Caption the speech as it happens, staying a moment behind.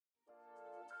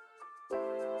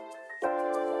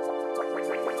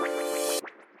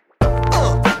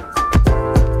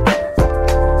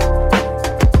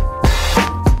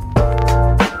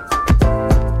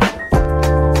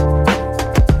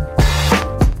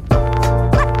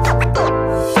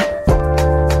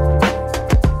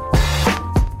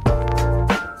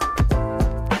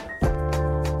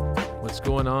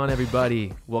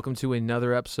Everybody, welcome to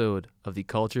another episode of the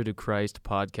Culture to Christ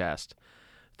podcast.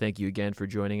 Thank you again for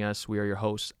joining us. We are your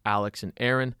hosts, Alex and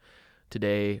Aaron.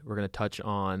 Today, we're going to touch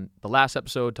on the last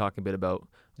episode, talking a bit about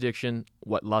addiction,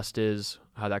 what lust is,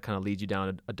 how that kind of leads you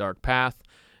down a dark path,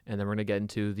 and then we're going to get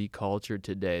into the culture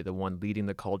today, the one leading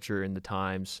the culture in the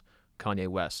times, Kanye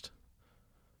West.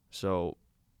 So,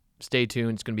 stay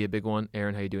tuned. It's going to be a big one.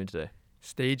 Aaron, how you doing today?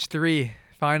 Stage 3,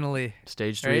 finally.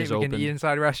 Stage 3 is open. We can eat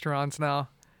inside restaurants now.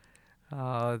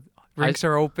 Rinks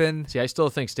are open. See, I still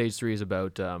think Stage 3 is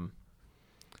about,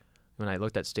 when I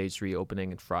looked at Stage 3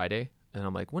 opening on Friday, and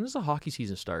I'm like, when does the hockey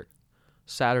season start?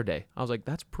 Saturday. I was like,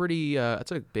 that's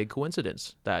a big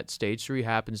coincidence that Stage 3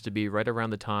 happens to be right around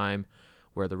the time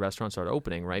where the restaurants start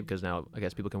opening, right? Because now I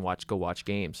guess people can go watch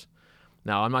games.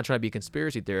 Now, I'm not trying to be a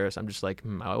conspiracy theorist. I'm just like,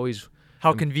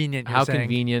 convenient,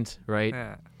 convenient, right?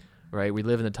 Yeah. Right? We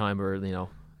live in a time where,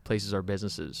 places are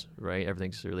businesses, right?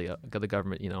 Everything's really, the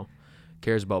government,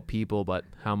 cares about people, but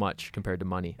how much compared to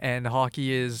money? And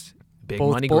hockey is big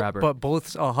money grabber. But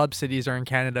both hub cities are in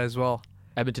Canada as well.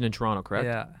 Edmonton and Toronto, correct?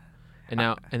 Yeah. And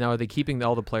now are they keeping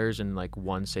all the players in like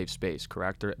one safe space,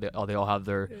 correct? They all have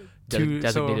their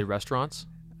designated restaurants?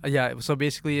 Yeah, so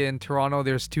basically in Toronto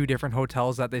there's 2 different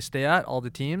hotels that they stay at, all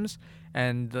the teams,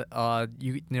 and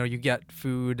you get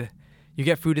food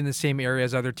in the same area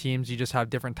as other teams. You just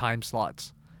have different time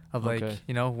slots of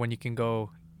when you can go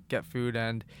get food,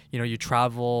 and you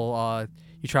travel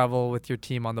with your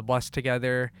team on the bus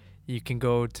together. You can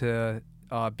go to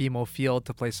BMO Field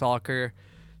to play soccer.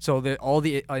 So all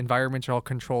the environments are all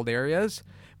controlled areas,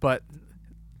 but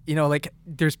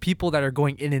there's people that are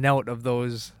going in and out of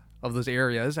those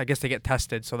areas. I guess they get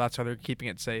tested, so that's how they're keeping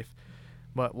it safe.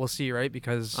 But we'll see, right?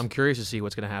 Because I'm curious to see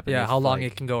what's going to happen. Yeah, how long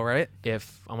it can go, right?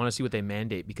 If I want to see what they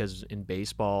mandate, because in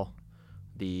baseball,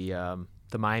 the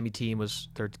Miami team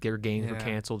their games were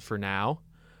canceled for now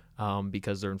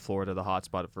because they're in Florida, the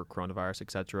hotspot for coronavirus,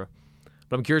 etc.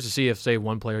 But I'm curious to see if, say,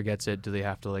 one player gets it, do they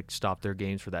have to stop their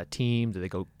games for that team? Do they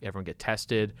everyone get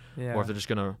tested? Yeah. Or if they're just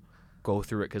gonna go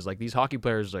through it? Because these hockey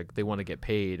players, they want to get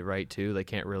paid, right? Too, they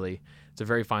can't really. It's a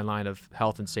very fine line of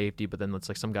health and safety. But then it's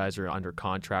some guys are under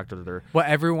contract or they're. Well,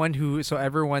 everyone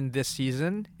this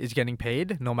season is getting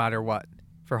paid no matter what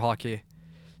for hockey.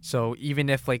 So even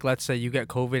if let's say you get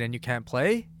COVID and you can't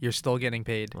play, you're still getting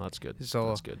paid. Well, that's good. So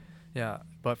that's good. Yeah,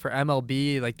 but for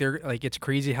MLB, it's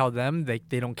crazy how they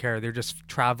don't care. They're just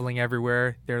traveling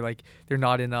everywhere. They're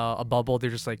not in a bubble. They're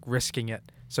just risking it.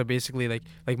 So basically,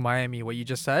 like Miami, what you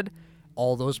just said,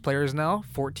 all those players now,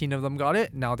 14 of them got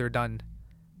it. Now they're done.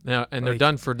 Now, and they're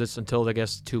done for this until, I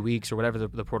guess, 2 weeks or whatever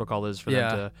the protocol is for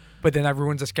them to. But then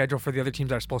everyone's a schedule for the other teams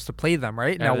that are supposed to play them,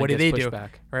 right? Now what do they do?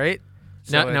 Back. Right?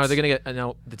 So now they're gonna get.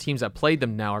 Now the teams that played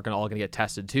them now are all gonna get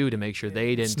tested too to make sure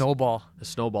they didn't snowball. The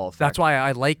snowball effect. That's why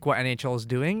I like what NHL is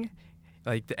doing.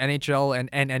 Like the NHL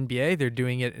and NBA, they're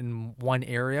doing it in one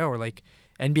area, or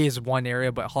NBA is one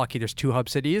area, but hockey there's 2 hub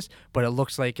cities. But it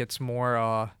looks like it's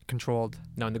more controlled.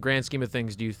 Now, in the grand scheme of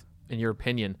things, in your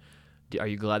opinion, are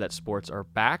you glad that sports are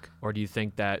back, or do you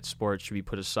think that sports should be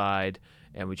put aside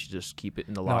and we should just keep it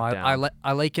in the lockdown? No,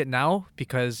 I like it now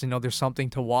because there's something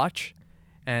to watch.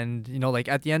 And,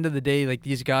 at the end of the day,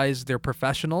 these guys, they're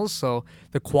professionals. So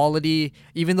the quality,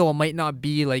 even though it might not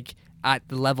be, at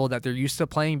the level that they're used to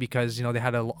playing because, they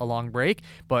had a long break.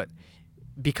 But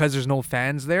because there's no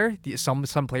fans there, some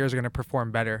players are going to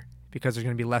perform better because there's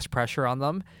going to be less pressure on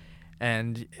them.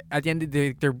 And at the end of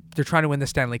the day, they're trying to win the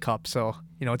Stanley Cup. So,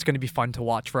 it's going to be fun to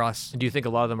watch for us. And do you think a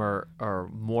lot of them are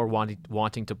more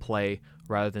wanting to play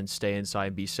rather than stay inside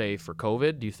and be safe for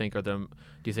COVID? Do you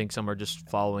think some are just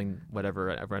following whatever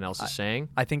everyone else is saying?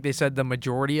 I think they said the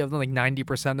majority of them,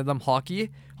 90% of them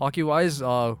hockey-wise,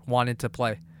 wanted to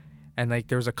play. And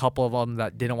there was a couple of them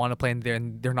that didn't want to play, and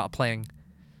they're not playing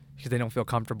because they don't feel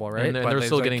comfortable, right? And they're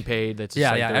still getting paid. That's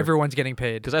everyone's getting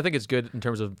paid. Because I think it's good in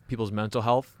terms of people's mental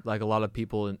health. A lot of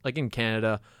people, in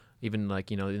Canada, even the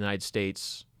United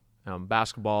States,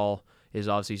 basketball is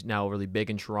obviously now really big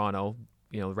in Toronto.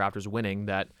 The Raptors winning,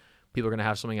 that people are going to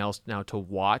have something else now to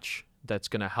watch that's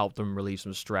going to help them relieve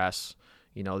some stress.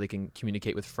 They can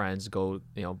communicate with friends, go,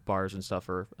 bars and stuff,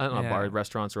 or I don't know, bars,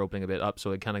 restaurants are opening a bit up.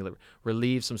 So it kind of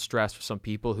relieves some stress for some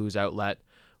people whose outlet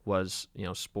was,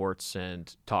 sports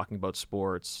and talking about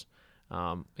sports.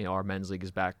 Our men's league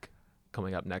is back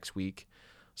coming up next week.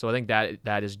 So I think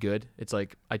that is good. It's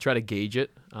like I try to gauge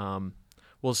it.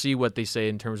 We'll see what they say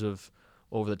in terms of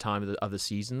over the time of the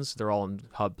seasons. They're all in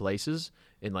hub places,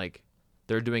 and like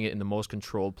they're doing it in the most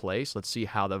controlled place. Let's see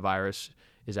how the virus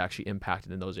is actually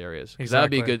impacted in those areas. 'Cause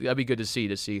Exactly. that'd be good to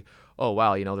see. Oh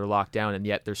wow, they're locked down, and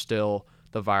yet there's still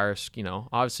the virus.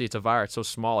 Obviously it's a virus, it's so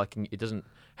small it doesn't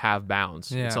have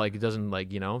bounds. Yeah. It's like it doesn't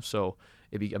so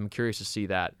I'm curious to see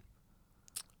that.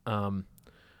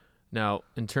 Now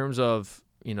in terms of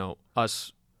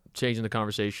us changing the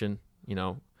conversation,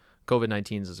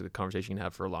 COVID-19 is a conversation you can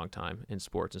have for a long time in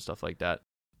sports and stuff like that.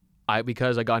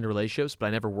 Because I got into relationships, but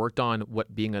I never worked on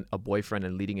what being a boyfriend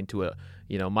and leading into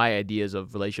my ideas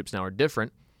of relationships now are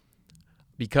different.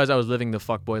 Because I was living the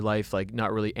fuckboy life, like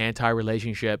not really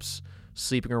anti-relationships,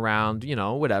 sleeping around,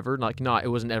 whatever. It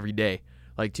wasn't every day.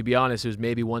 Like, to be honest, it was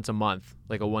maybe once a month,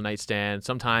 like a one-night stand.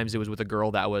 Sometimes it was with a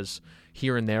girl that was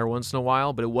here and there once in a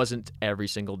while, but it wasn't every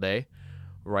single day,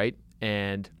 right?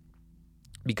 And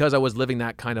because I was living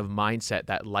that kind of mindset,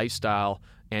 that lifestyle,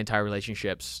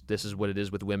 anti-relationships, this is what it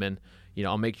is with women,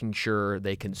 I'm making sure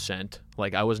they consent.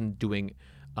 Like, I wasn't doing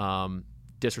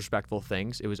disrespectful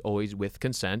things. It was always with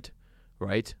consent,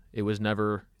 right? It was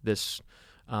never this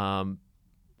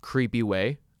creepy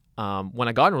way. When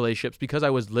I got in relationships, because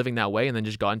I was living that way and then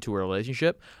just got into a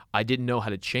relationship, I didn't know how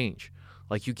to change.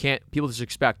 Like, people just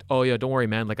expect, oh yeah, don't worry,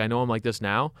 man. Like, I know I'm like this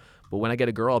now, but when I get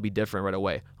a girl, I'll be different right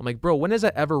away. I'm like, bro, when is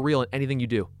that ever real in anything you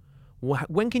do?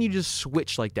 When can you just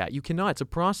switch like that? You cannot. It's a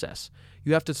process.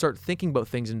 You have to start thinking about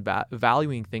things and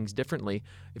valuing things differently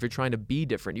if you're trying to be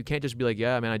different. You can't just be like,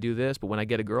 yeah, man, I do this, but when I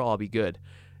get a girl, I'll be good.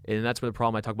 And that's where the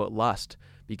problem I talk about lust,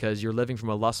 because you're living from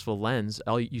a lustful lens.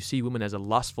 You see women as a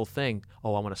lustful thing.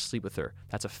 Oh, I want to sleep with her.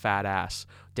 That's a fat ass.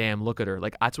 Damn, look at her.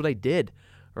 Like, that's what I did,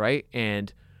 right?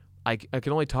 And I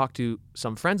can only talk to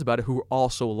some friends about it who are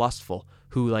also lustful,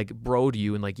 who like bro to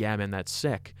you and like, yeah, man, that's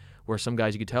sick. Where some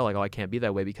guys you could tell like, oh, I can't be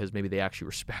that way because maybe they actually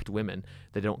respect women.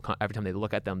 They don't, every time they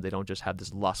look at them, they don't just have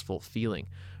this lustful feeling,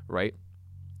 right?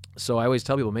 So I always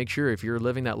tell people, make sure if you're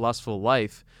living that lustful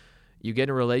life, you get in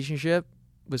a relationship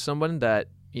with someone that,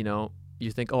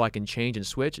 you think, oh, I can change and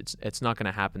switch. It's not going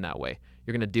to happen that way.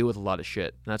 You're going to deal with a lot of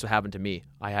shit. And that's what happened to me.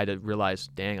 I had to realize,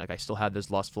 dang, like I still had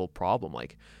this lustful problem.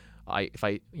 Like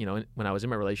when I was in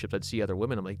my relationships, I'd see other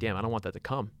women. I'm like, damn, I don't want that to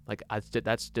come. Like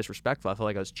that's disrespectful. I felt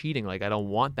like I was cheating. Like I don't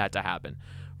want that to happen.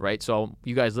 Right. So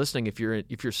you guys listening, if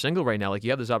you're single right now, like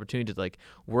you have this opportunity to like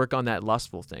work on that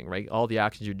lustful thing, right? All the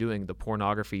actions you're doing, the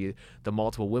pornography, the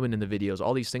multiple women in the videos,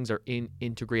 all these things are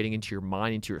integrating into your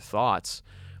mind, into your thoughts.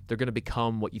 They're going to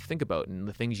become what you think about and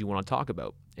the things you want to talk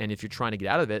about. And if you're trying to get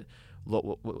out of it,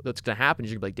 what's going to happen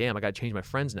is you're going to be like, damn, I got to change my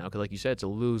friends now. Because like you said, it's a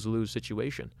lose-lose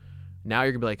situation. Now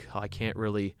you're going to be like, oh, I can't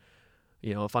really,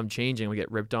 if I'm changing, we get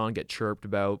ripped on, get chirped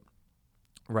about,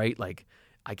 right? Like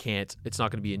I can't, it's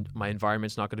not going to be, my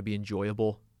environment's not going to be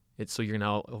enjoyable. So you're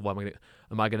now,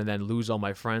 am I going to then lose all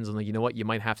my friends? And like, you know what? You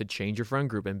might have to change your friend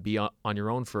group and be on your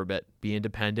own for a bit, be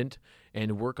independent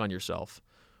and work on yourself.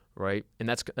 Right. And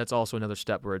that's also another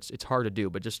step where it's hard to do,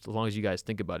 but just as long as you guys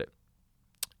think about it.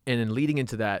 And then leading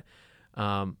into that,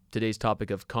 today's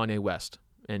topic of Kanye West,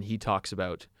 and he talks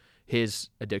about his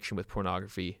addiction with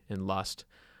pornography and lust.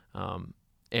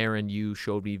 Aaron, you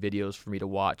showed me videos for me to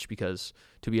watch because,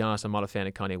 to be honest, I'm not a fan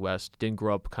of Kanye West. Didn't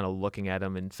grow up kind of looking at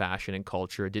him in fashion and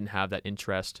culture. Didn't have that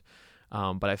interest.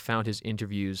 But I found his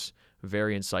interviews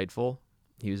very insightful.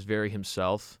 He was very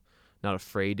himself. Not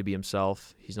afraid to be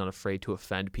himself. He's not afraid to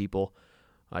offend people.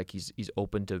 Like he's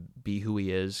open to be who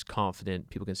he is,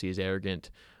 confident. People can see he's arrogant.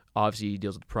 Obviously, he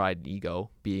deals with pride and ego,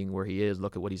 being where he is.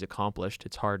 Look at what he's accomplished.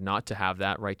 It's hard not to have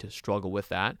that, right? To struggle with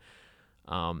that.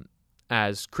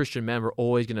 As Christian men, we're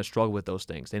always going to struggle with those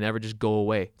things. They never just go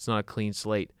away. It's not a clean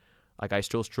slate. Like I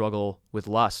still struggle with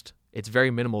lust. It's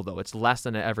very minimal though. It's less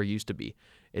than it ever used to be.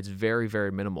 It's very,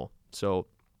 very minimal. So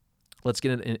let's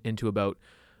get into about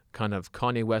kind of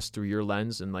Kanye West through your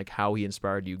lens and like how he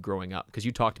inspired you growing up, because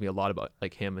you talked to me a lot about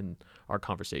like him and our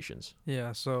conversations.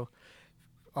 Yeah, so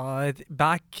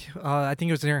back I think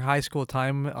it was during high school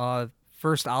time,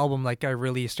 first album like I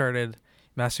really started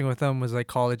messing with him was like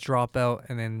College Dropout,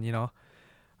 and then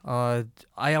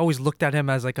I always looked at him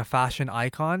as like a fashion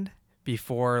icon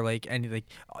before like any, like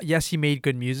yes, he made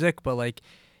good music, but like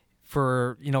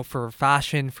for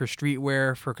fashion, for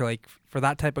streetwear, for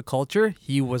that type of culture,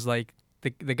 he was like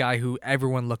the guy who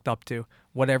everyone looked up to.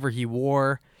 Whatever he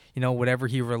wore, whatever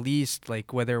he released,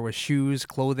 like whether it was shoes,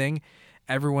 clothing,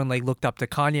 everyone like looked up to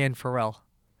Kanye and Pharrell.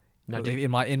 Now,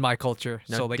 in my culture.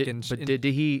 Now, so like did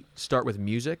he start with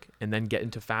music and then get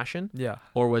into fashion? Yeah.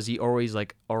 Or was he always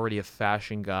like already a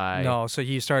fashion guy? No, so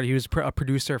he was a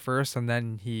producer first, and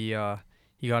then he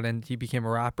became a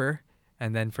rapper,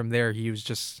 And then from there, he was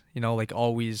just, like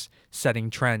always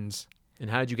setting trends. And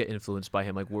how did you get influenced by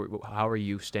him? Like, how are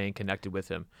you staying connected with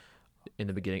him in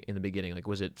the beginning? Like,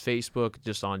 was it Facebook,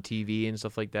 just on TV and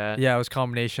stuff like that? Yeah, it was a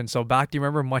combination. So do you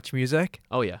remember Much Music?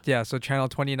 Oh, yeah. Yeah, so Channel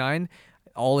 29,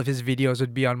 all of his videos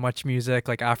would be on Much Music,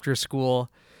 like after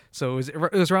school. So it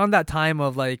was around that time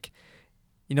of like,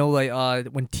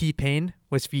 when T-Pain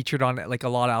was featured on like a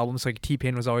lot of albums. Like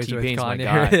T-Pain was always with T-Pain's my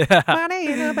Kanye. guy. Money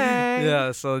in the bank.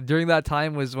 Yeah, so during that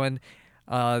time was when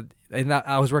I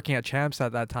was working at Champs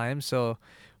at that time. So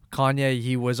Kanye,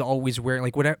 he was always wearing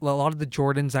like whatever, a lot of the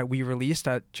Jordans that we released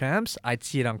at Champs, I'd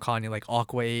see it on Kanye, like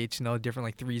Aqua 8, different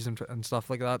like threes and stuff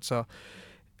like that. So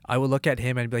I would look at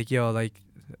him and be like, yo, like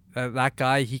that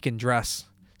guy, he can dress.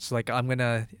 So like I'm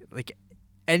gonna like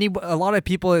a lot of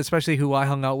people, especially who I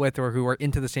hung out with or who are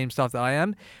into the same stuff that I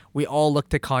am, we all look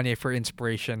to Kanye for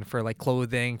inspiration, for like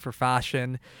clothing, for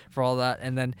fashion, for all that.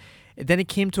 And then it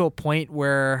came to a point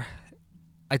where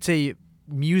I'd say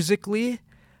musically,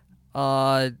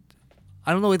 I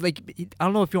don't know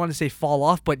if you want to say fall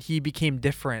off, but he became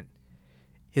different.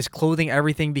 His clothing,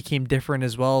 everything became different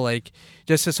as well. Like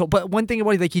but one thing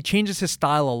about it, like he changes his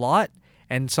style a lot,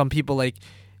 and some people like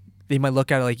they might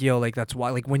look at it like, yo, like that's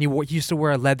why. Like when he used to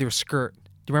wear a leather skirt.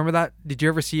 Do you remember that? Did you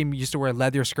ever see him used to wear a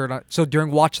leather skirt? So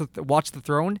during Watch the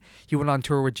Throne, he went on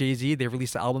tour with Jay-Z. They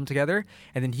released the album together,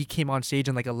 and then he came on stage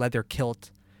in like a leather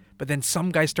kilt. But then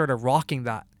some guys started rocking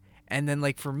that. And then,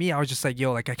 like, for me, I was just like,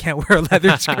 yo, like, I can't wear a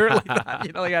leather skirt like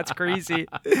that. Like, that's crazy.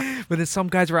 But then some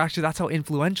guys were actually, that's how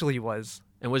influential he was.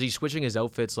 And was he switching his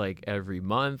outfits, like, every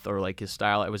month? Or, like, his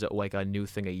style, was it, like, a new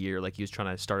thing a year? Like, he was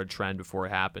trying to start a trend before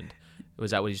it happened?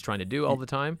 Was that what he's trying to do all the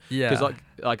time? Yeah. Because,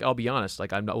 like, I'll be honest,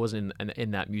 like, I wasn't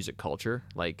in that music culture.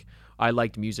 Like, I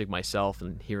liked music myself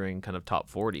and hearing kind of top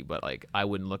 40. But, like, I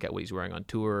wouldn't look at what he's wearing on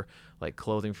tour. Like,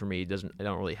 clothing for me, I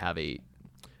don't really have a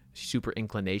super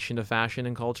inclination to fashion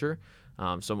and culture.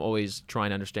 So I'm always trying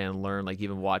to understand and learn, like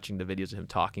even watching the videos of him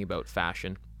talking about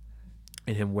fashion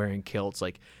and him wearing kilts,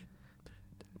 like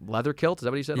leather kilt. Is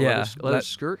that what he said? Yeah. Leather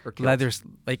skirt or kilt? Leather,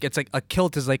 like it's like a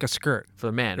kilt is like a skirt. For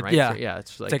the man, right? Yeah. Yeah.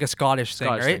 It's like a Scottish thing,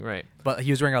 right? Right. But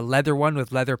he was wearing a leather one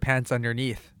with leather pants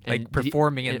underneath, like And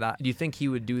performing in that. Do you think he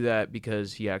would do that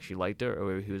because he actually liked it,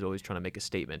 or he was always trying to make a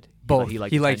statement? Both. He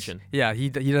liked likes, attention. yeah, he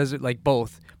does it like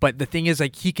both. But the thing is,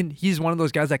 like he's one of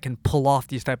those guys that can pull off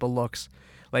these type of looks.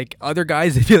 Like other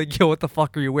guys, they feel like, yo, what the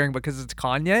fuck are you wearing? Because it's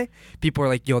Kanye, people are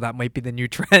like, yo, that might be the new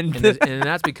trend. And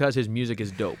that's because his music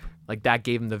is dope. Like that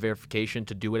gave him the verification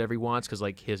to do whatever he wants because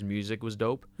like his music was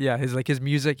dope. Yeah, his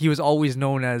music, he was always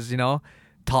known as,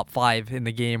 top 5 in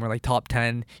the game or like top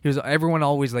 10. Everyone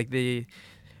always like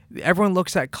everyone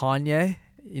looks at Kanye,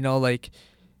 like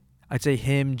I'd say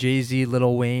him, Jay-Z,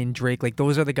 Lil Wayne, Drake, like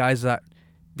those are the guys that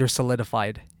they're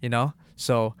solidified,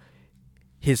 So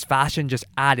his fashion just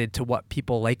added to what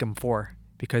people like him for.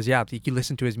 Because, yeah, you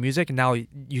listen to his music, and now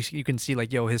you can see,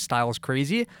 like, yo, his style is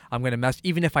crazy. I'm going to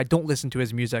even if I don't listen to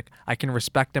his music, I can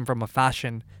respect him from a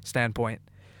fashion standpoint.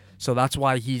 So that's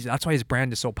why his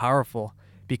brand is so powerful.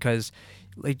 Because,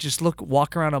 like, just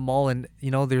walk around a mall, and,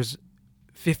 there's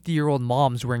 50-year-old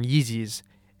moms wearing Yeezys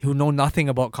who know nothing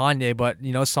about Kanye, but,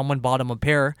 someone bought him a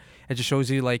pair. It just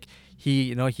shows you, like,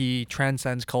 he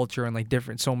transcends culture and, like,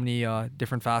 so many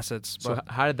different facets. So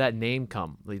how did that name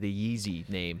come, like the Yeezy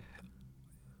name?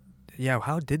 Yeah,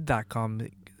 how did that come?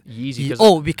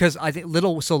 Yeezy. Because I think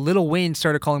Lil Wayne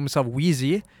started calling himself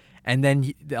Weezy, and then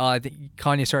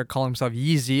Kanye started calling himself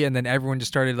Yeezy, and then everyone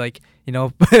just started like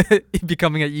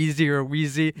becoming a Yeezy or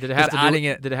Weezy. Did it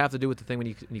have to do with the thing when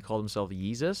he called himself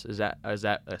Yeezus? Is that a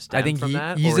stem I think from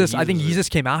that? Yeezus. I think Yeezus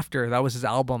came after. That was his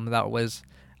album. That was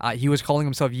he was calling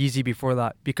himself Yeezy before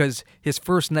that because his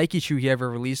first Nike shoe he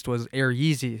ever released was Air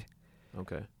Yeezy.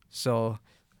 Okay. So.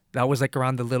 That was like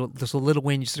around Lil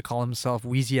Wayne used to call himself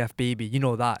Weezy F Baby. You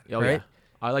know that, right? Yeah.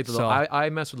 I like I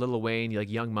mess with Lil Wayne, like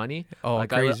Young Money. Oh, like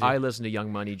crazy. I listen to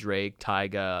Young Money, Drake,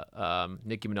 Tyga,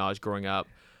 Nicki Minaj growing up.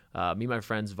 Me and my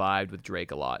friends vibed with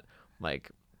Drake a lot. Like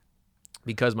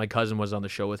because my cousin was on the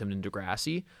show with him in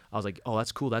Degrassi, I was like, oh,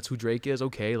 that's cool. That's who Drake is.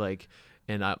 Okay, like.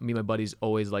 And me and my buddies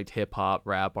always liked hip hop,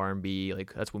 rap, R&B.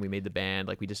 Like that's when we made the band.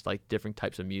 Like we just liked different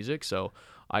types of music. So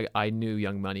I knew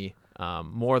Young Money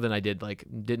more than I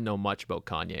didn't know much about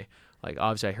Kanye. Like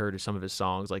obviously I heard some of his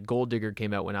songs. Like Gold Digger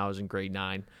came out when I was in grade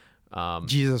 9.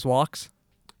 Jesus Walks.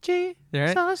 Jesus.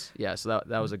 Right? Yeah. So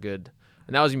that was a good.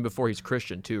 And that was even before he's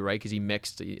Christian too, right? Because he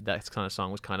mixed that kind of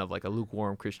song was kind of like a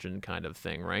lukewarm Christian kind of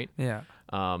thing, right? Yeah.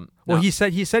 He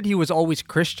said he was always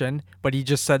Christian, but he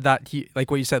just said that he,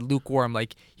 like what you said, lukewarm,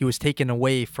 like he was taken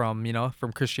away from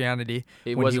from Christianity.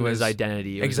 It wasn't his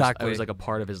identity. It was exactly. It was like a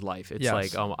part of his life. It's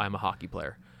like I'm a hockey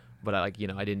player. but I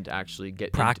didn't actually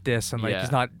get practice and like yeah.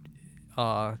 he's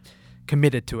not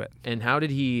committed to it. And how did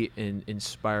he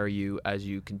inspire you as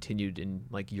you continued in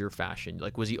like your fashion?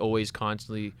 Like, was he always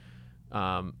constantly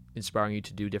inspiring you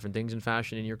to do different things in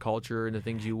fashion in your culture and the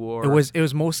things you wore? It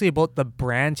was mostly about the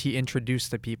brands he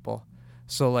introduced to people.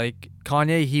 So like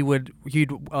Kanye,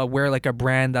 he'd wear like a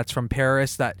brand that's from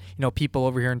Paris that people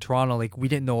over here in Toronto like we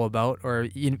didn't know about, or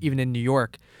even in New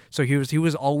York. So he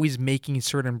was always making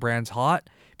certain brands hot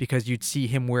because you'd see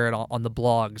him wear it on the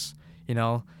blogs.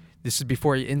 This is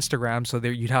before Instagram, so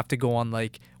there you'd have to go on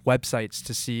like websites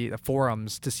to see the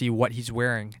forums to see what he's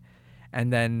wearing,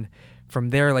 and then from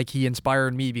there like he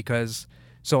inspired me because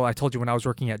so I told you when I was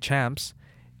working at Champs.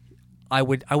 I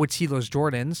would see those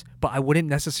Jordans, but I wouldn't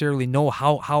necessarily know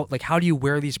how do you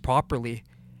wear these properly.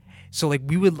 So like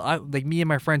me and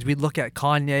my friends, we'd look at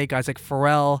Kanye, guys like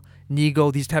Pharrell,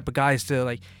 Nigo, these type of guys to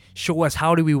like show us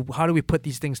how do we put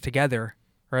these things together,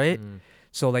 right?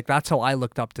 So like that's how I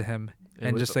looked up to him,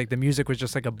 and just like the music was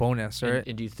just like a bonus, right?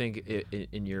 And do you think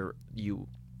you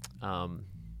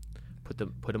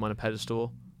put him on a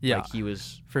pedestal? Yeah, like he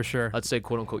was for sure. Let's say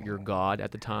quote unquote your god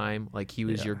at the time. Like he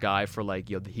was your guy for like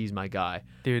he's my guy,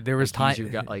 dude. There was like,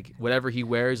 time like whatever he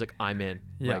wears, like I'm in.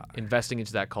 Yeah, like investing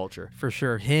into that culture for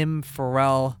sure. Him,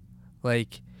 Pharrell,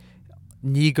 like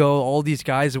Nigo, all these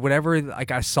guys, whatever like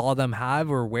I saw them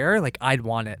have or wear, like I'd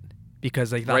want it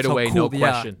because like that's right away, how cool, no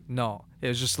question. No, it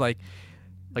was just like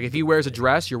if he wears a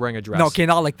dress, you're wearing a dress. No, okay,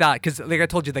 not like that. Because like I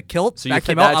told you, the kilt so that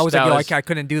came out, I was like, I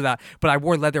couldn't do that. But I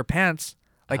wore leather pants.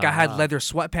 Like I had leather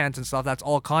sweatpants and stuff. That's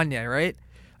all Kanye, right?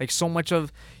 Like so much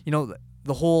of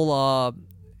the whole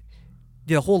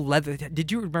leather.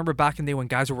 Did you remember back in the day when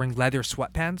guys were wearing leather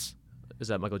sweatpants? Is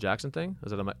that Michael Jackson thing?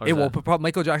 Is that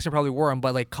Michael Jackson probably wore them,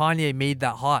 but like Kanye made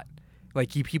that hot.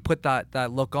 Like he put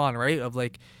that look on, right? Of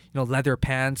like leather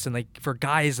pants, and like for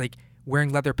guys like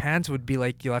wearing leather pants would be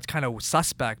like that's kind of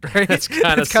suspect, right? It's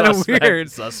kind of weird,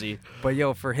 sussy.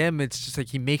 But for him, it's just like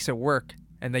he makes it work.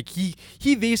 And like he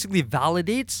basically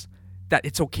validates that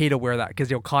it's okay to wear that because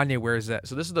Kanye wears it.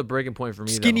 So this is the breaking point for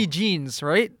me. Skinny jeans,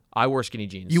 right? I wore skinny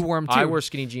jeans. You wore them too. I wore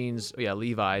skinny jeans. Yeah,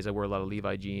 Levi's. I wore a lot of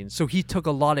Levi jeans. So he took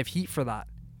a lot of heat for that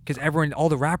because all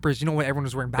the rappers, what everyone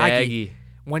was wearing baggy.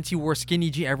 Once he wore skinny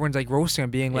jeans, everyone's like roasting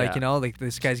him, being like, like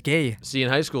this guy's gay. See, in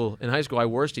high school, I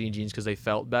wore skinny jeans because they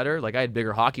felt better. Like I had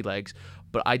bigger hockey legs,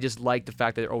 but I just liked the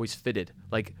fact that they're always fitted.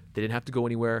 Like they didn't have to go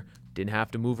anywhere, didn't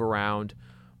have to move around.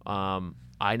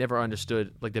 I never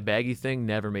understood, like the baggy thing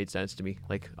never made sense to me.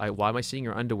 Like, why am I seeing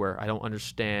your underwear? I don't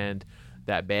understand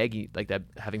that baggy, like that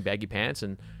having baggy pants.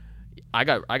 And I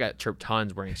got chirped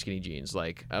tons wearing skinny jeans.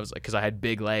 Like I was like, because I had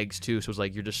big legs too, so it was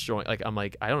like you're just showing. Like I'm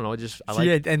like I don't know,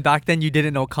 and back then you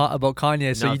didn't know about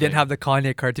Kanye, so nothing. You didn't have the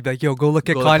Kanye card to be like, yo, go look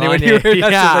at Kanye. When you were,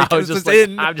 yeah, I was just like,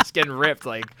 I'm just getting ripped.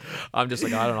 Like I'm just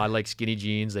like I don't know. I like skinny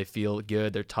jeans. They feel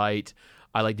good. They're tight.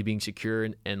 I like to being secure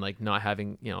and like not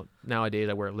having, nowadays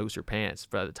I wear looser pants,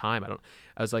 but at the time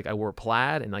I wore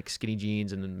plaid and like skinny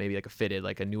jeans and then maybe like a fitted,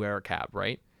 like a New Era cap,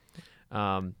 right?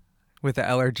 With the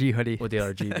LRG hoodie. With the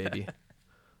LRG, baby.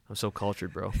 I'm so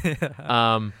cultured, bro.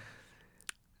 The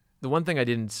one thing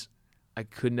I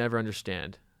could never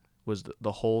understand was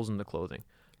the holes in the clothing.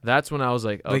 That's when I was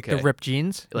like, okay. Like the ripped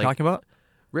jeans you're talking about?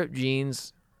 Ripped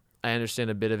jeans, I understand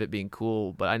a bit of it being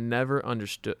cool, but I never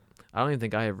understood. I don't even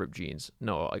think I have ripped jeans.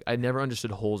 No, like, I never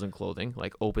understood holes in clothing,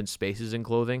 like open spaces in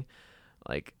clothing.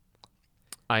 Like,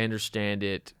 I understand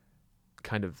it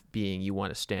kind of being you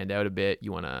want to stand out a bit,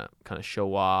 you want to kind of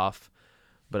show off.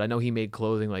 But I know he made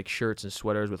clothing like shirts and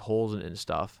sweaters with holes in it and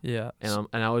stuff. Yeah. And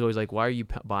I was always like, why are you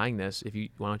buying this?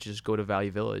 Why don't you just go to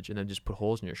Value Village and then just put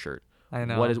holes in your shirt? I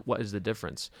know. What is the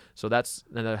difference? So that's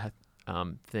another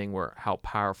thing where how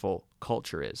powerful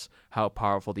culture is, how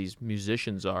powerful these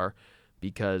musicians are.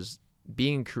 Because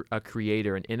being a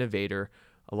creator and innovator,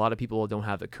 a lot of people don't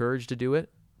have the courage to do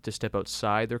it, to step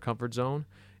outside their comfort zone,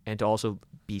 and to also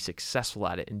be successful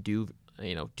at it and do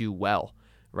well,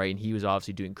 right? And he was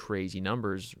obviously doing crazy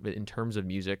numbers in terms of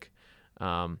music.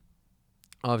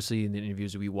 Obviously, in the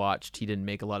interviews that we watched, he didn't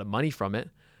make a lot of money from it,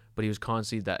 but he was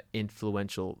constantly that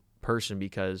influential person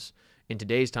because in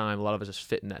today's time, a lot of us just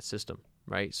fit in that system.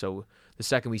 Right. So the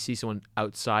second we see someone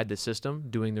outside the system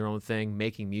doing their own thing,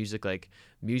 making music, like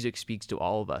music speaks to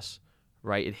all of us.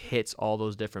 Right. It hits all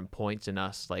those different points in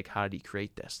us. Like, how did he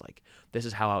create this? Like, this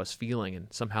is how I was feeling. And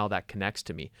somehow that connects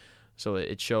to me. So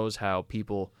it shows how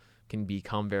people can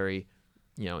become very,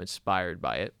 inspired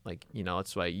by it. Like,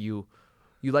 that's why you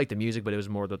like the music, but it was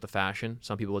more about the fashion.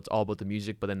 Some people, it's all about the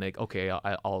music, but then like, okay,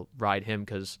 I'll ride him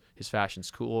because his fashion's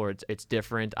cool or it's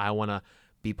different. I want to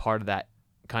be part of that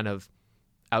kind of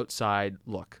outside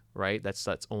look, right? That's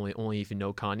only if you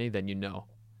know Kanye, then you know.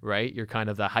 right? You're kind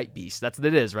of the hype beast. That's what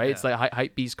it is, right? Yeah. It's like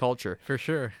hype beast culture. For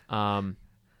sure.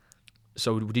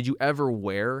 So did you ever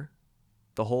wear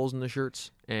the holes in the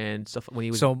shirts and stuff when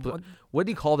he was? So what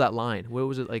did he call that line? What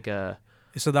was it like?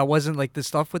 So that wasn't like the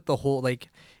stuff with the whole, like,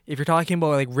 if you're talking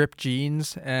about like ripped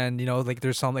jeans and, you know, like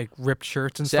there's some like ripped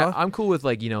shirts and stuff. I'm cool with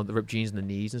like, you know, the ripped jeans and the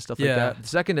knees and stuff like Yeah. that. The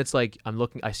second it's like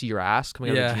I see your ass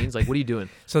coming out of the jeans. Like, what are you doing?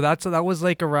 So that was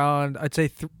like around, I'd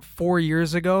say 4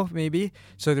 years ago maybe.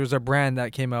 So there's a brand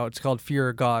that came out. It's called Fear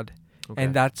of God, Okay.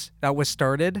 and that was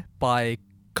started by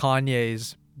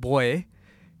Kanye's boy,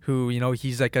 who, you know,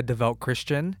 he's like a devout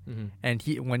Christian, Mm-hmm. and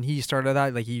when he started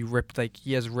that, like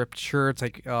he has ripped shirts,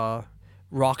 like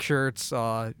rock shirts,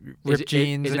 ripped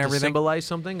jeans, is it and everything. to symbolize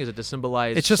something? Is it to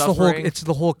symbolize? It's just suffering?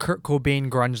 the whole Kurt Cobain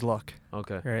grunge look.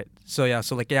 Okay. Right. So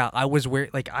I was wearing,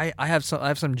 like, I have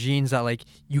some jeans that, like,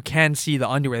 you can see the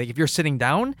underwear. Like if you're sitting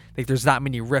down, like there's that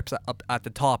many rips up at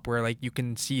the top where like you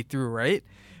can see through, right?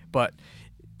 But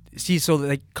see, so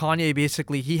like Kanye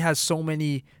basically, he has so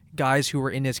many guys who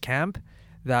were in his camp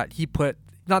that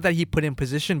not that he put in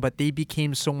position, but they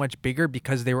became so much bigger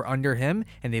because they were under him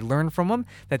and they learned from him,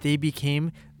 that they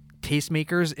became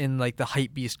tastemakers in like the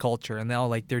hype beast culture. And now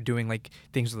like they're doing like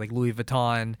things like Louis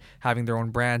Vuitton, having their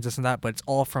own brands, this and that, but it's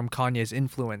all from Kanye's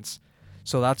influence.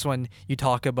 So that's when you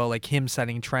talk about like him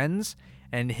setting trends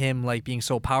and him like being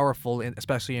so powerful,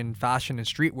 especially in fashion and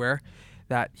streetwear,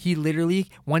 that he literally,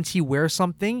 once he wears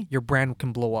something, your brand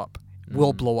can blow up,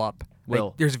 will blow up.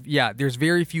 Will. Like, there's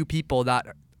very few people that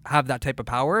have that type of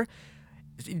power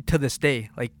to this day.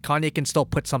 Like Kanye can still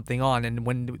put something on, and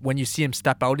when you see him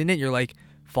step out in it, you're like,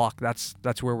 fuck, that's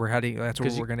where we're heading. That's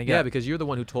where we're gonna get. Yeah, because you're the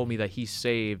one who told me that he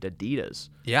saved Adidas.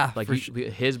 Yeah, Like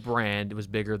his brand was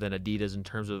bigger than Adidas in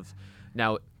terms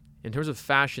of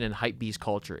fashion and hype beast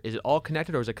culture. Is it all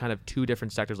connected, or is it kind of two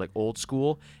different sectors, like old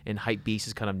school and hype beast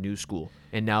is kind of new school?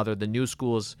 And now they're the new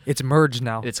schools. It's merged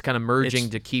now. It's kind of merging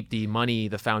to keep the money,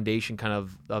 the foundation kind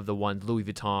of the ones, Louis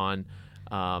Vuitton.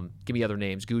 Give me other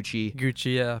names.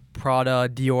 Gucci, Prada,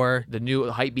 Dior. The new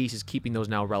hype beast is keeping those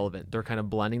now relevant. They're kind of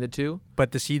blending the two.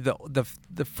 But to see the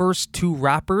first two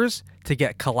rappers to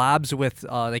get collabs with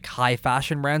like high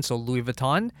fashion brands, so Louis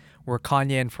Vuitton, were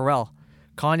Kanye and Pharrell.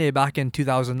 Kanye back in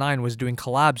 2009 was doing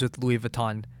collabs with Louis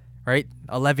Vuitton, right?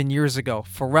 11 years ago.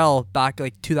 Pharrell back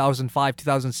like 2005,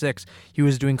 2006, he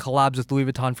was doing collabs with Louis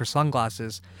Vuitton for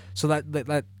sunglasses. So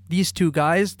that these two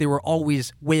guys, they were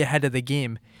always way ahead of the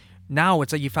game. Now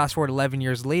it's like you fast forward 11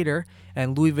 years later,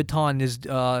 and Louis Vuitton is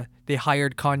they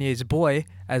hired Kanye's boy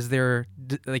as their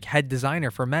like head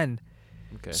designer for men.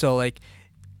 Okay. So like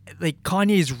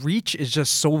Kanye's reach is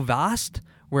just so vast,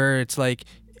 where it's like,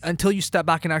 until you step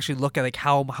back and actually look at like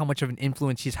how much of an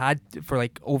influence he's had for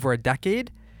like over a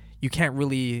decade, you don't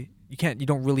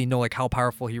really know like how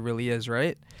powerful he really is,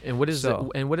 right? And what is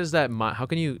that? How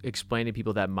can you explain to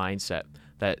people that mindset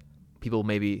that people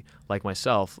maybe like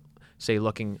myself say,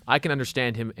 I can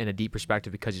understand him in a deep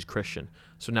perspective because he's Christian.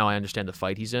 So now I understand the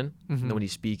fight he's in. Mm-hmm. And then when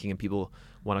he's speaking and people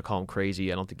want to call him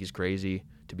crazy, I don't think he's crazy,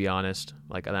 to be honest.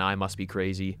 Like, I must be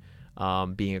crazy.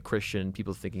 Being a Christian,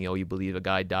 people thinking, oh, you believe a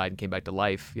guy died and came back to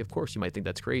life. Of course, you might think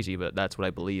that's crazy, but that's what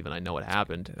I believe, and I know it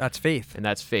happened. That's faith. And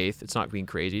that's faith. It's not being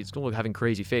crazy. It's having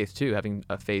crazy faith too, having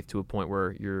a faith to a point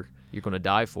where you're going to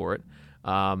die for it.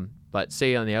 But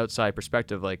say on the outside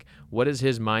perspective, like, what is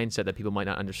his mindset that people might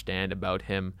not understand about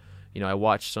him? You know, I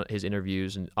watched his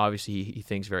interviews, and obviously he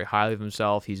thinks very highly of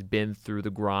himself. He's been through the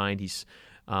grind. He's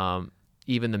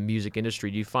even the music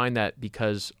industry. Do you find that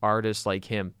because artists like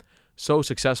him, so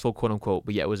successful, quote unquote,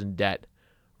 but yet was in debt,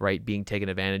 right? Being taken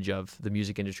advantage of, the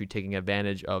music industry taking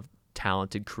advantage of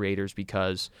talented creators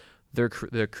because they're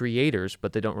creators,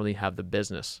 but they don't really have the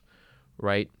business,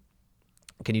 right?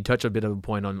 Can you touch a bit of a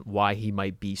point on why he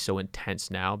might be so intense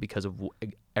now because of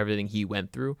everything he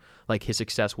went through? Like, his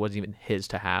success wasn't even his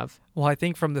to have. Well, I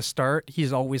think from the start,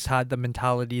 he's always had the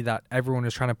mentality that everyone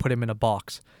is trying to put him in a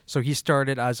box. So he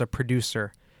started as a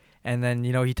producer. And then,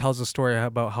 you know, he tells a story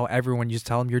about how everyone used to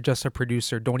tell him, you're just a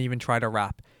producer, don't even try to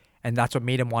rap. And that's what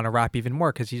made him want to rap even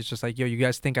more, because he's just like, yo, you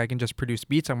guys think I can just produce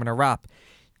beats? I'm going to rap.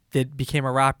 Became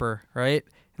a rapper, right?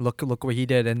 Look what he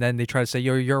did. And then they try to say,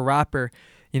 yo, you're a rapper.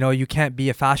 You know, you can't be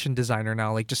a fashion designer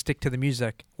now. Like, just stick to the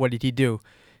music. What did he do?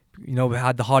 You know,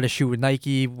 had the hottest shoe with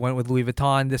Nike, went with Louis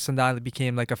Vuitton, this and that. It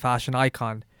became like a fashion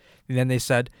icon. And then they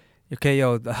said, okay,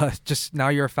 yo, just now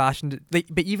you're a fashion.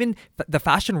 But even the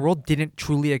fashion world didn't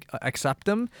truly accept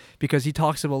him, because he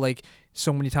talks about like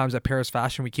so many times at Paris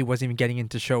Fashion Week, he wasn't even getting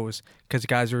into shows because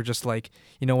guys were just like,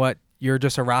 you know what, you're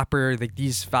just a rapper. Like,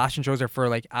 these fashion shows are for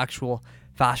like actual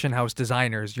fashion house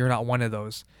designers. You're not one of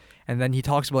those. And then he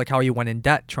talks about like how he went in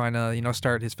debt trying to, you know,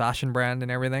 start his fashion brand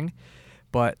and everything.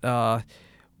 But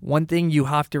one thing you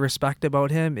have to respect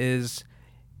about him is,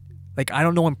 like, I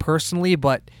don't know him personally,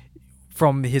 but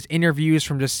from his interviews,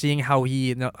 from just seeing how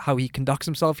he conducts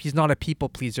himself, he's not a people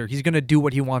pleaser. He's gonna do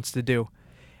what he wants to do,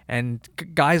 and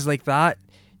guys like that,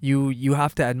 you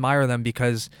have to admire them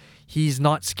because he's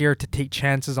not scared to take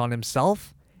chances on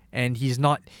himself, and he's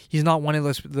not one of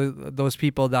those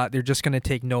people that they're just gonna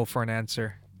take no for an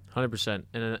answer. 100%.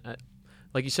 And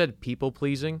like you said, people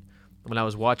pleasing. When I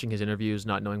was watching his interviews,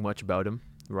 not knowing much about him,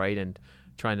 right, and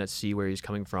trying to see where he's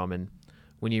coming from, and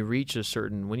when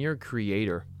you're a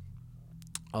creator,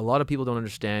 a lot of people don't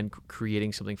understand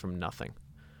creating something from nothing,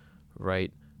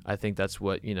 right? I think that's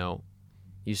what,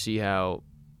 you see how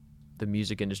the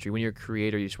music industry, when you're a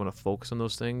creator, you just want to focus on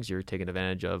those things. You're taken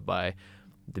advantage of by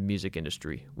the music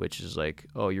industry, which is like,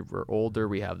 oh, we're older,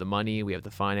 we have the money, we have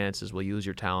the finances, we'll use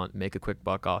your talent, make a quick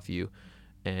buck off you,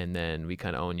 and then we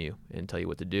kind of own you and tell you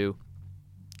what to do.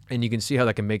 And you can see how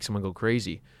that can make someone go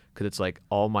crazy, because it's like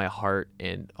all my heart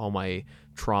and all my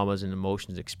traumas and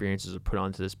emotions, experiences are put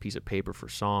onto this piece of paper for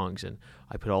songs, and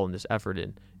I put all in this effort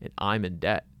in, and I'm in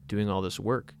debt doing all this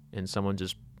work, and someone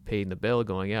just paying the bill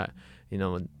going, and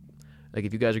like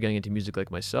if you guys are getting into music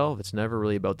like myself, it's never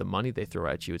really about the money they throw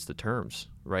at you, it's the terms,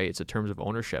 right? It's the terms of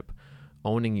ownership,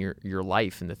 owning your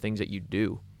life and the things that you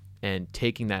do, and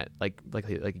taking that like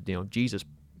Jesus,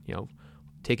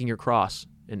 taking your cross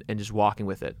and just walking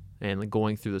with it and like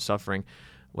going through the suffering.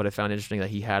 What I found interesting, that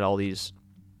he had all these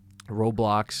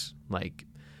roadblocks, like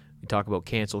you talk about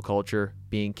cancel culture,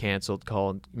 being canceled,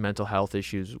 called mental health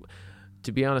issues.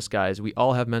 To be honest, guys, we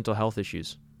all have mental health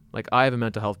issues. Like I have a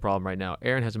mental health problem right now.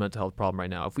 Aaron has a mental health problem right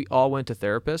now. If we all went to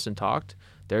therapists and talked,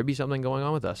 there'd be something going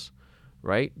on with us,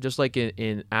 right? Just like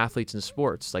in athletes and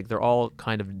sports, like they're all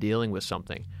kind of dealing with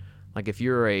something. Like if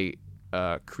you're a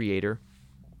creator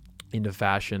into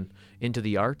fashion, into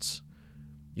the arts,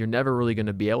 you're never really going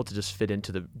to be able to just fit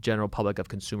into the general public of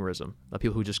consumerism, of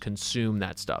people who just consume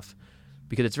that stuff.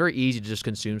 Because it's very easy to just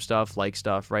consume stuff, like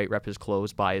stuff, right? Rep his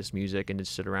clothes, buy his music, and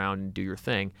just sit around and do your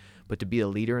thing. But to be a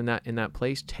leader in that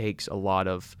place takes a lot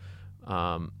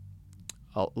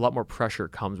more pressure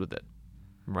comes with it,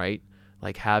 right?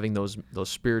 Like having those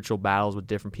spiritual battles with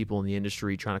different people in the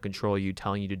industry trying to control you,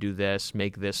 telling you to do this,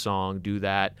 make this song, do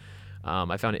that.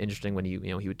 I found it interesting when he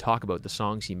would talk about the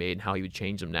songs he made and how he would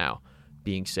change them now,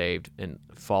 being saved and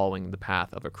following the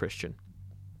path of a Christian.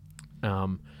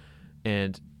 And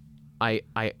I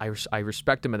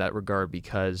respect him in that regard,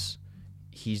 because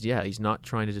he's not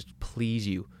trying to just please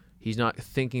you. He's not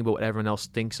thinking about what everyone else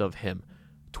thinks of him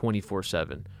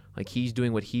 24/7. Like he's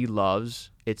doing what he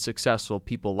loves. It's successful.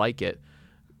 People like it.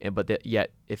 But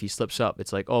yet if he slips up,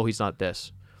 it's like, oh, he's not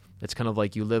this. It's kind of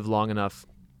like you live long enough.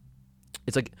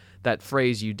 It's like that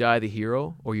phrase, you die the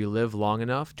hero or you live long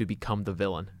enough to become the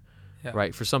villain,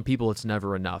 right? For some people, it's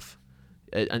never enough.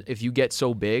 And if you get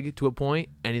so big to a point,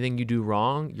 anything you do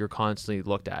wrong, you're constantly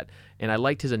looked at. And I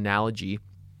liked his analogy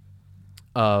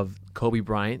of Kobe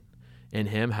Bryant and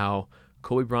him, how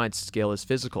Kobe Bryant's skill is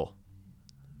physical,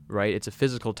 right? It's a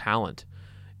physical talent.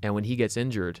 And when he gets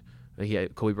injured,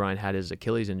 Kobe Bryant had his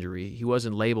Achilles injury. He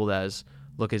wasn't labeled as,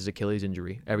 look at his Achilles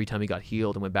injury. Every time he got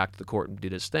healed and went back to the court and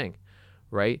did his thing,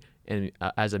 right? And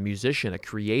as a musician, a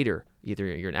creator, either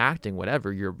you're in acting,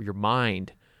 whatever, your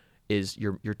mind is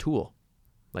your tool,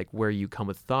 like where you come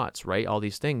with thoughts, right? All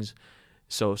these things.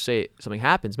 So say something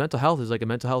happens, mental health is like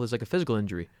a physical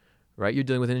injury, right? You're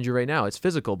dealing with an injury right now. It's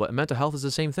physical, but mental health is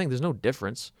the same thing. There's no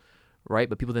difference, right?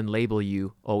 But people then label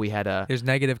you, there's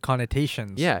negative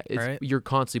connotations. Yeah, right? You're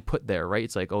constantly put there, right?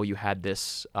 It's like, oh, you had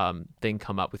this thing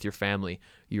come up with your family.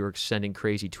 You were sending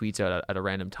crazy tweets out at a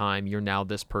random time. You're now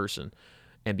this person.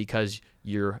 And because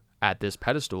you're at this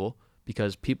pedestal,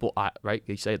 because people, right,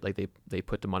 they say it like they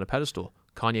put them on a pedestal.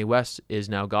 Kanye West is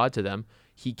now God to them.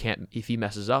 He can't, if he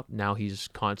messes up, now he's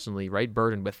constantly, right,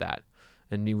 burdened with that.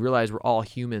 And you realize we're all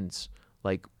humans,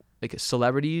 like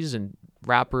celebrities and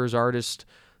rappers, artists,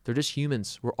 they're just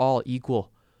humans. We're all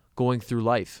equal going through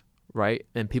life, right?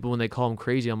 And people, when they call them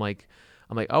crazy, I'm like,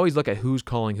 I always look at who's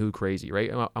calling who crazy, right?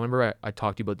 I remember I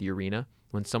talked to you about the arena.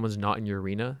 When someone's not in your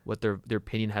arena, what their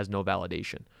opinion has no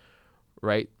validation,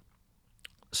 right?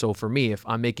 So for me, if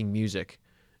I'm making music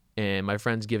and my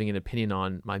friend's giving an opinion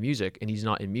on my music and he's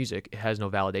not in music, it has no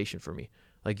validation for me.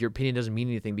 Like your opinion doesn't mean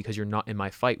anything because you're not in my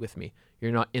fight with me.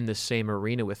 You're not in the same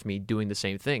arena with me doing the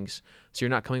same things. So you're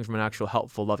not coming from an actual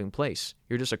helpful, loving place.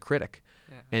 You're just a critic.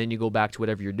 Yeah. And then you go back to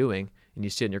whatever you're doing and you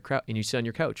sit on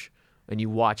your couch and you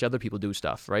watch other people do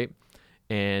stuff, right?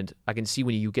 And I can see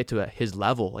when you get to his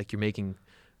level, like you're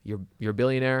a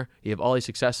billionaire, you have all these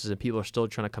successes, and people are still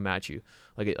trying to come at you.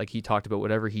 Like he talked about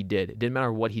whatever he did. It didn't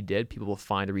matter what he did, people will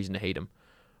find a reason to hate him,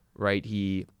 right?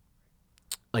 He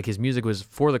like his music was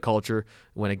for the culture,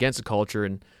 went against the culture,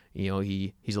 and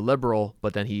he's a liberal,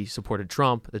 but then he supported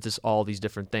Trump. It's just all these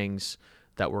different things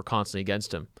that were constantly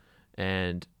against him,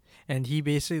 and he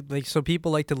basically, so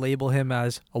people like to label him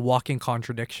as a walking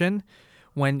contradiction.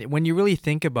 When you really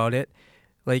think about it,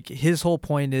 like his whole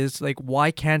point is like,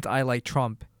 why can't I like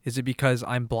Trump? Is it because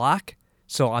I'm black,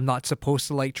 so I'm not supposed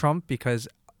to like Trump because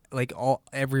like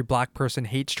every black person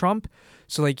hates Trump?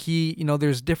 So like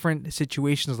there's different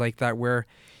situations like that where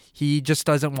he just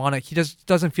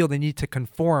doesn't feel the need to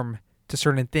conform to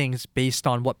certain things based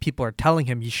on what people are telling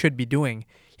him he should be doing.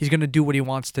 He's going to do what he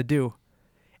wants to do.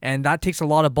 And that takes a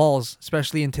lot of balls,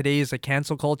 especially in today's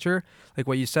cancel culture. Like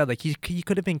what you said, like he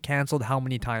could have been canceled how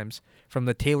many times? From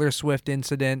the Taylor Swift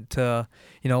incident to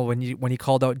when he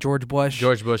called out George Bush.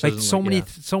 Like so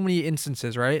many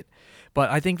instances, right? But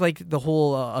I think like the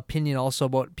whole opinion also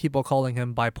about people calling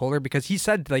him bipolar, because he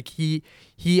said like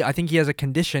I think he has a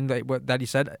condition that he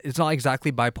said it's not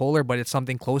exactly bipolar, but it's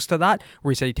something close to that,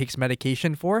 where he said he takes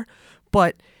medication for.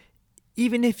 But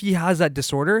even if he has that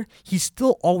disorder, he's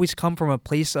still always come from a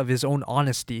place of his own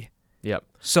honesty. Yep.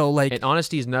 So like, and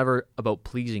honesty is never about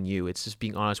pleasing you. It's just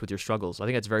being honest with your struggles. I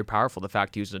think that's very powerful. The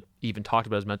fact he even talked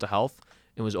about his mental health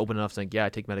and was open enough to think, yeah, I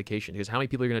take medication. Because how many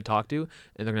people are going to talk to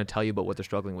and they're going to tell you about what they're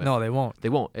struggling with? No, they won't. They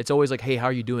won't. It's always like, hey, how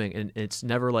are you doing? And it's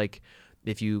never like,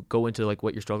 if you go into like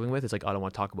what you're struggling with, it's like, I don't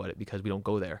want to talk about it because we don't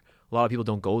go there. A lot of people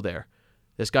don't go there.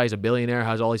 This guy's a billionaire,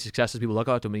 has all these successes, people look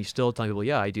up to him, and he's still telling people,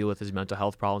 yeah, I deal with his mental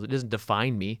health problems. It doesn't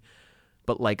define me,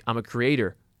 but like, I'm a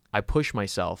creator. I push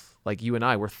myself. Like you and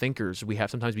I, we're thinkers.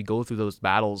 Sometimes we go through those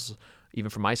battles. Even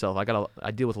for myself,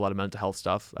 I deal with a lot of mental health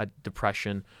stuff,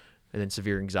 depression, and then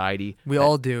severe anxiety. We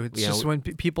all do. It's just when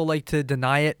people like to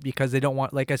deny it because they don't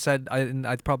want, like I said,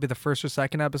 I probably the first or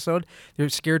second episode, they're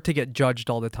scared to get judged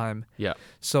all the time. Yeah.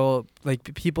 So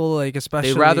like people like,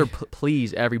 especially, they rather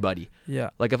please everybody.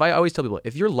 Yeah. Like if I always tell people,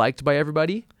 if you're liked by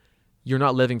everybody, you're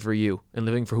not living for you and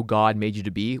living for who God made you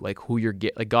to be, like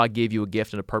like God gave you a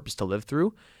gift and a purpose to live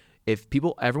through. If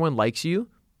everyone likes you,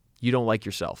 you don't like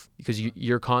yourself because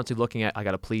you're constantly looking at, I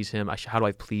got to please him. How do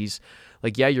I please?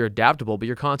 Like, yeah, you're adaptable, but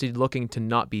you're constantly looking to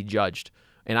not be judged.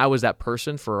 And I was that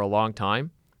person for a long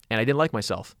time, and I didn't like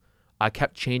myself. I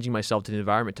kept changing myself to the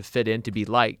environment to fit in, to be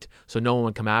liked, so no one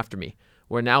would come after me.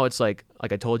 Where now it's like I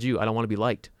told you, I don't want to be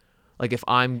liked. Like if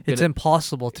it's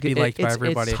impossible to be liked by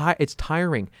everybody. It's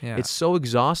tiring. Yeah. It's so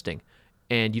exhausting,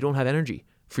 and you don't have energy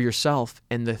for yourself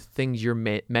and the things you're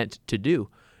meant to do.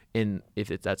 And if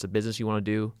that's a business you want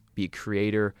to do, be a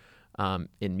creator,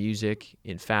 in music,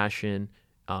 in fashion,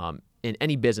 in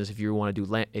any business. If you want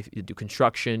to if you do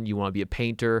construction, you want to be a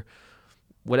painter,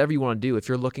 whatever you want to do. If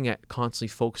you're looking at constantly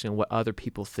focusing on what other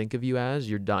people think of you as,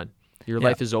 you're done. Your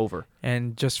life is over.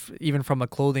 And just even from a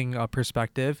clothing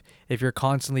perspective, if you're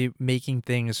constantly making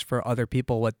things for other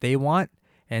people what they want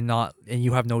and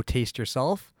you have no taste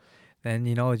yourself, then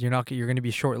you're going to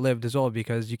be short-lived as well,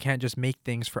 because you can't just make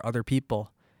things for other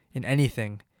people in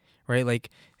anything, right? Like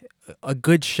a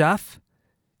good chef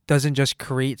doesn't just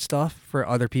create stuff for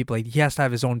other people. Like he has to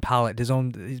have his own palate,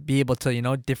 be able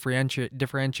to,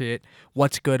 differentiate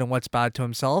what's good and what's bad to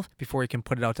himself before he can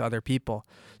put it out to other people.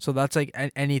 So that's like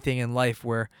anything in life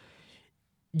where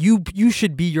you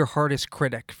should be your hardest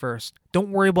critic first.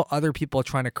 Don't worry about other people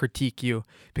trying to critique you,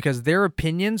 because their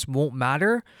opinions won't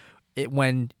matter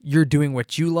when you're doing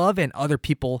what you love and other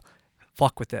people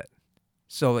fuck with it.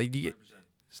 So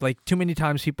like too many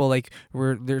times people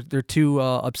they're too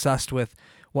obsessed with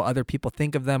what other people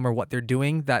think of them or what they're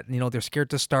doing, that they're scared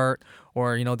to start,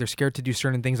 or they're scared to do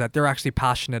certain things that they're actually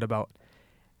passionate about,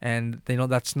 and they know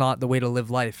that's not the way to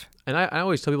live life. And I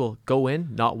always tell people, go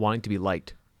in not wanting to be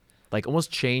liked. Like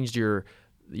almost change you're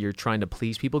trying to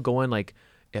please people. Go in like,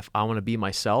 if I want to be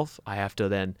myself, I have to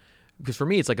then, because for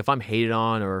me it's like if I'm hated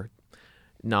on or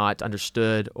not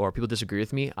understood or people disagree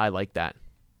with me, I like that.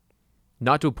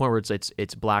 Not to a point where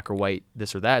it's black or white,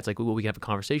 this or that. It's like, well, we can have a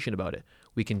conversation about it.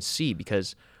 We can see,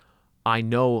 because I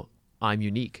know I'm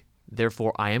unique.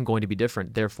 Therefore, I am going to be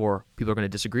different. Therefore, people are going to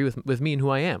disagree with me and who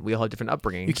I am. We all have different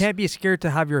upbringings. You can't be scared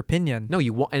to have your opinion. No,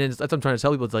 you won't. And that's what I'm trying to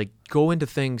tell people. It's like, go into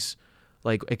things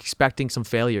like expecting some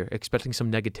failure, expecting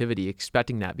some negativity,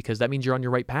 expecting that, because that means you're on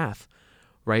your right path,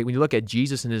 right? When you look at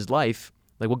Jesus in his life,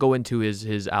 like we'll go into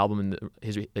his album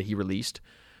that he released.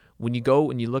 When you go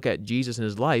and you look at Jesus in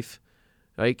his life,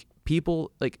 like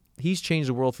people, like he's changed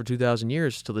the world for 2,000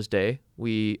 years to this day.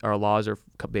 Our laws are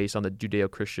based on the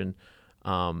Judeo-Christian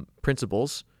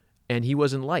principles, and he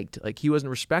wasn't liked, like he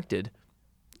wasn't respected.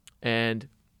 And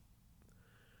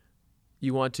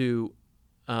you want to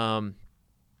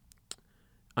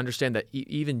understand that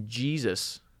even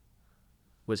Jesus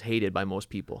was hated by most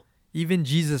people. Even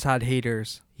Jesus had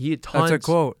haters. He had That's a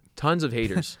quote. tons of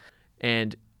haters.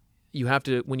 And you have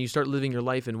to, when you start living your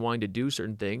life and wanting to do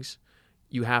certain things,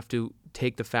 you have to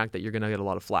take the fact that you're going to get a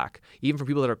lot of flack. Even from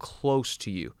people that are close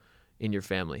to you in your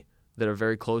family, that are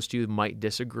very close to you, might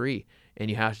disagree. And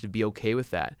you have to be okay with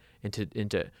that. And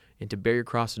to bear your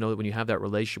cross, to know that when you have that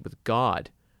relationship with God,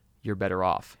 you're better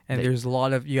off. And there's a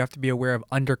lot of, you have to be aware of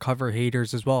undercover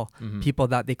haters as well. Mhm. People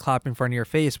that they clap in front of your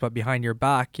face, but behind your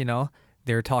back,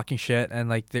 they're talking shit, and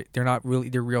like they're not really,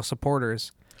 they're real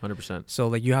supporters. 100%. So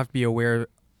like you have to be aware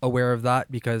of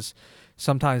that, because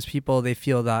sometimes people, they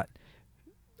feel that,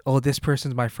 oh, this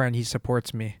person's my friend, he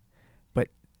supports me, but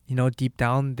deep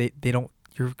down they don't.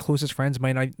 Your closest friends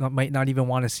might not even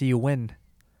want to see you win,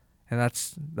 and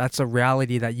that's a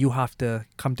reality that you have to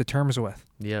come to terms with.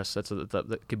 Yes,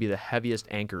 that could be the heaviest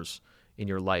anchors in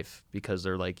your life, because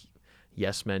they're like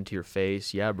yes men to your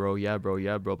face. Yeah, bro. Yeah, bro.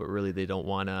 Yeah, bro. But really, they don't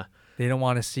want to. They don't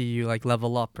want to see you like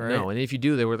level up, right? No, and if you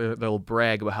do, they'll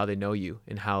brag about how they know you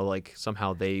and how like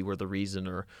somehow they were the reason,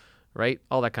 or right,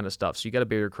 all that kind of stuff. So you got to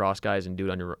bear your cross, guys, and do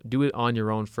it on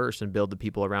your own first, and build the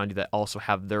people around you that also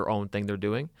have their own thing they're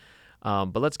doing.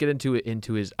 But let's get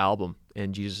into his album,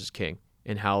 and Jesus is King,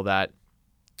 and how that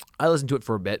I listened to it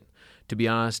for a bit. To be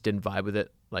honest, didn't vibe with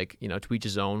it. Like, to each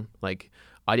his own. Like,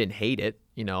 I didn't hate it.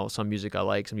 Some music I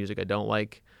like, some music I don't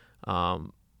like.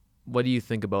 What do you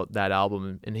think about that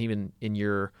album, and even in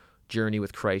your journey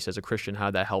with Christ as a Christian, how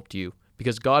that helped you?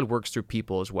 Because God works through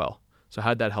people as well. So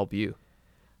how'd that help you?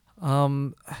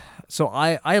 So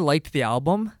I liked the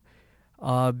album.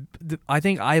 I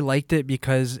think I liked it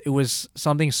because it was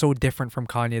something so different from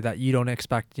Kanye that you don't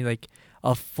expect. Like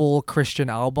a full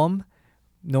Christian album,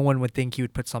 no one would think he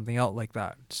would put something out like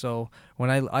that. So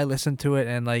when I listened to it,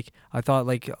 and like I thought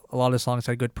like a lot of songs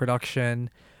had good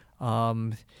production.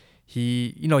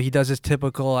 He does his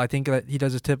typical. I think that he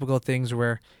does his typical things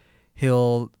where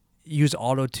he'll use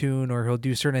auto-tune, or he'll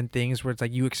do certain things where it's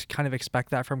like you kind of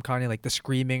expect that from Kanye, like the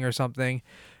screaming or something.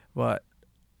 But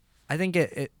I think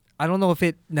it I don't know if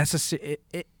it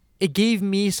it gave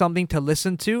me something to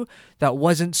listen to that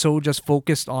wasn't so just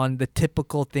focused on the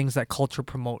typical things that culture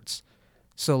promotes.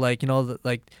 So like,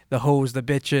 like the hoes, the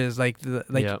bitches,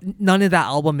 none of that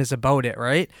album is about it,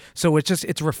 right? So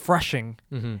it's refreshing.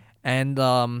 Mm-hmm.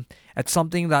 And it's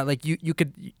something that like you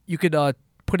could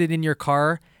put it in your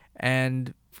car,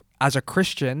 and as a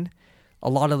Christian, a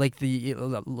lot of like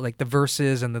the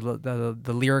verses and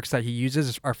the lyrics that he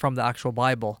uses are from the actual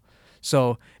Bible.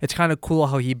 So it's kind of cool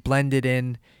how he blended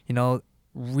in,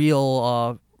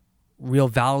 real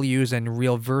values and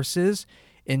real verses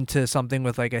into something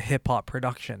with like a hip hop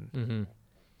production. Mm-hmm.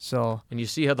 So and you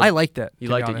see how I liked it. You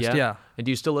liked honest. it, yeah? Yeah. And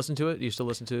do you still listen to it? Do you still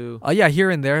listen to? Yeah,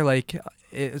 here and there. Like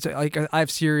it's like I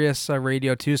have Sirius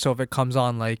radio too, so if it comes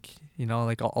on, like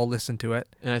I'll listen to it.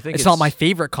 And I think it's not my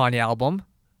favorite Kanye album.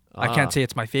 I can't say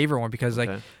it's my favorite one, because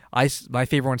like my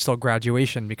favorite one's still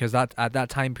Graduation, because that at that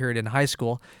time period in high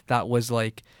school, that was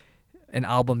like an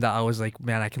album that I was like,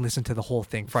 man, I can listen to the whole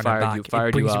thing front and back.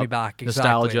 It brings me back.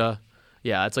 Exactly. Nostalgia.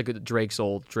 Yeah, it's like Drake's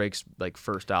like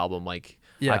first album. Like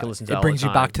I can listen to it all brings the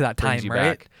you time. back to that time,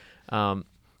 right?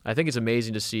 I think it's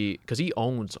amazing to see, because he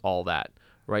owns all that.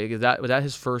 Right? Was that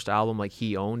his first album? Like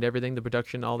he owned everything, the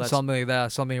production, all that. Something like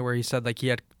that. Something where he said like he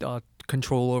had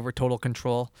total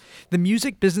control. The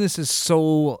music business is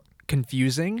so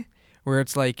confusing, where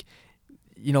it's like,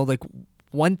 like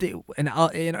one thing,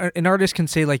 an artist can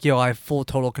say like, yo, I have full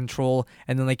total control,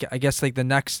 and then like I guess like the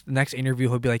next interview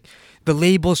he'll be like, the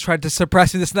labels tried to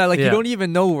suppress this and that. Like you don't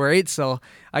even know, right? So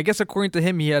I guess according to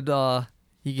him, he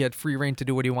had free reign to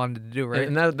do what he wanted to do, right?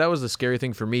 And that was the scary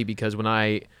thing for me, because when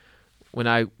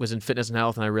I was in fitness and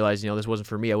health, and I realized, this wasn't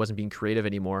for me, I wasn't being creative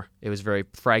anymore. It was very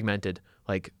fragmented.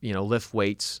 Like, lift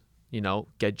weights,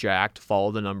 get jacked,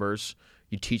 follow the numbers.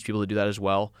 You teach people to do that as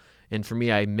well. And for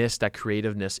me, I missed that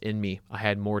creativeness in me. I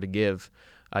had more to give.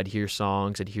 I'd hear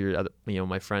songs, I'd hear other,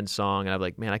 my friend's song, and I'd be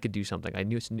like, man, I could do something. I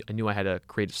knew I had a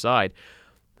creative side.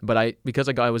 But because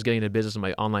I was getting into business, in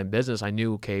my online business, I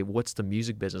knew, okay, what's the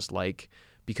music business like?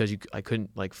 Because I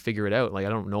couldn't like figure it out. Like I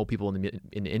don't know people in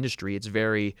the industry. It's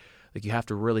very like you have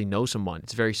to really know someone.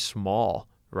 It's very small,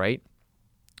 right?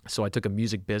 So I took a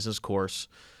music business course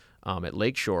at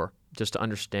Lakeshore just to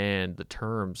understand the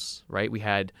terms, right? We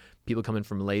had people coming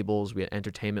from labels. We had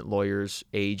entertainment lawyers,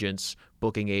 agents,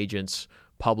 booking agents,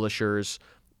 publishers,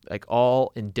 like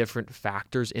all in different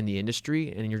factors in the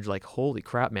industry. And you're like, holy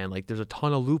crap, man, like there's a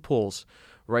ton of loopholes,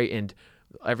 right? And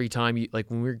every time you, like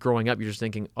when we were growing up, you're just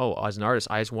thinking, oh, as an artist,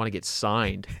 I just want to get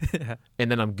signed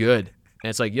and then I'm good. And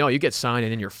it's like, you get signed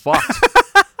and then you're fucked.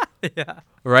 Yeah.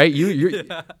 Right? You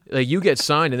like you get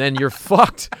signed and then you're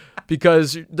fucked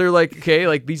because they're like, okay,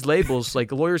 like these labels,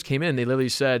 like lawyers came in, they literally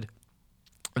said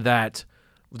that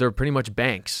they're pretty much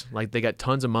banks. Like they got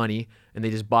tons of money and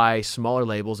they just buy smaller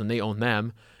labels and they own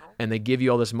them, and they give you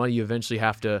all this money. You eventually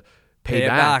have to pay it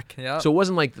back. Yeah. So it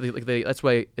wasn't like they. That's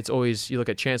why it's always, you look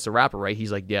at Chance the Rapper, right?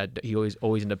 He's like, yeah, he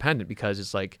always independent, because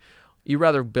it's like you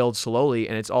rather build slowly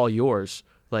and it's all yours.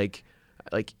 Like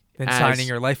Than signing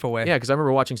your life away. Yeah, because I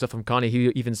remember watching stuff from Kanye. He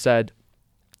even said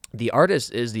the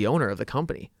artist is the owner of the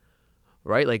company,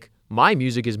 right? Like my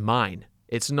music is mine.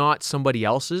 It's not somebody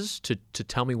else's to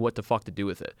tell me what the fuck to do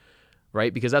with it,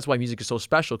 right? Because that's why music is so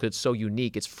special, because it's so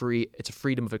unique. It's free. It's a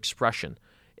freedom of expression.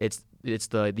 It's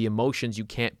the emotions you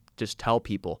can't just tell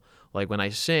people. Like when I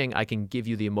sing, I can give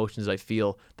you the emotions I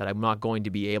feel that I'm not going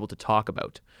to be able to talk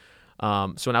about.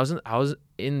 So when I was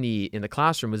in the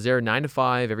classroom, was there 9 to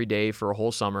 5 every day for a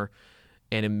whole summer,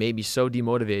 and it made me so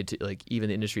demotivated to, like, even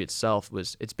the industry itself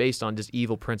it's based on just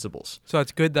evil principles. So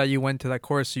it's good that you went to that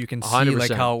course so you can see 100%.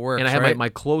 like how it works. And I had right? my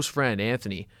close friend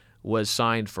Anthony was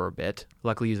signed for a bit.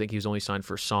 Luckily, I think he was only signed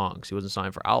for songs. He wasn't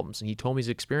signed for albums. And he told me his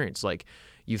experience. Like,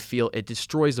 you feel it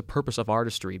destroys the purpose of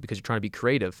artistry, because you're trying to be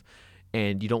creative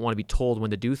and you don't want to be told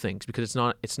when to do things, because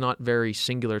it's not very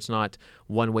singular. It's not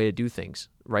one way to do things,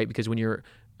 right? Because when you're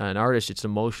an artist, it's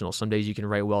emotional. Some days you can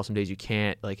write well, some days you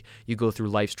can't. Like, you go through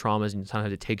life's traumas and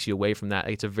sometimes it takes you away from that.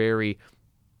 It's a very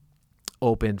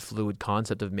open, fluid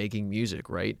concept of making music,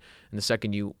 right? And the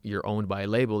second you're owned by a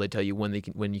label, they tell you when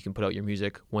you can put out your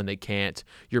music, when they can't.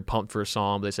 You're pumped for a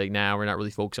song, but they say, nah, we're not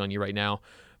really focused on you right now,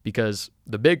 because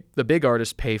the big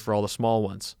artists pay for all the small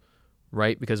ones,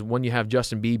 right? Because when you have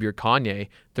Justin Bieber or Kanye,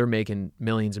 they're making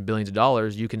millions and billions of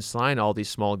dollars. You can sign all these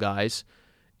small guys.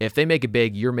 If they make it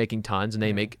big, you're making tons, and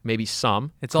they make maybe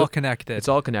some. It's all connected. It's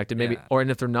all connected, maybe. Yeah.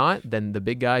 And if they're not, then the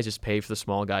big guys just pay for the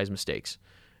small guys' mistakes.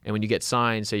 And when you get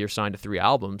signed, say you're signed to 3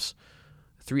 albums,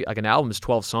 like an album is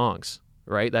 12 songs,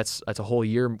 right? That's a whole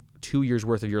year, 2 years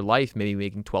worth of your life, maybe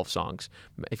making 12 songs.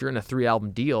 If you're in a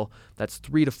 3-album deal, that's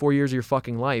 3 to 4 years of your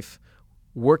fucking life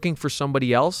working for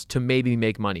somebody else to maybe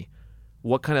make money.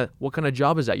 What kind of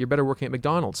job is that? You're better working at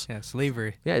McDonald's. Yeah,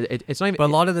 slavery. Yeah, it's not even. But a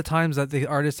lot of the times that the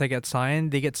artists that get signed,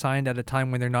 they get signed at a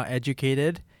time when they're not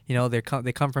educated. You know, they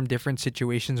come from different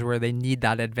situations where they need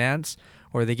that advance,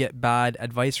 or they get bad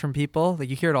advice from people. Like,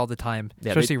 you hear it all the time,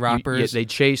 especially rappers. They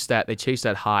chase that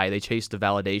high. They chase the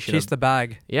validation. Chase the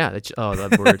bag. Yeah.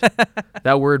 That word.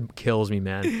 That word kills me,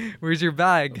 man. Where's your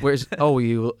bag?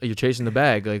 You're chasing the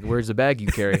bag. Like, where's the bag you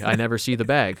carry? I never see the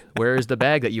bag. Where is the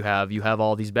bag that you have? You have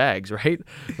all these bags, right?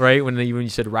 Right. When you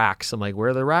said racks, I'm like, where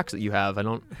are the racks that you have? I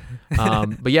don't.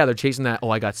 But yeah, they're chasing that.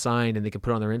 Oh, I got signed, and they can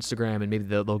put it on their Instagram, and maybe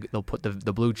they'll put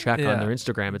the blue check on their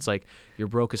Instagram. It's like, you're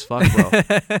broke as fuck,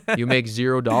 bro. You make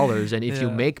 $0, and if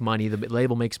you make money, the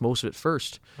label makes most of it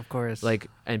first. Of course. Like,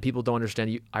 and people don't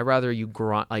understand. I rather you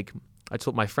grind. Like, I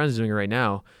told my friend's doing it right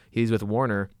now. He's with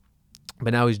Warner,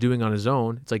 but now he's doing it on his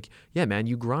own. It's like, yeah, man,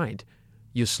 you grind.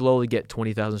 You slowly get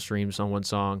 20,000 streams on one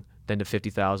song, then to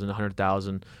 50,000,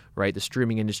 100,000, right? The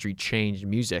streaming industry changed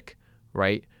music,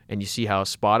 right? And you see how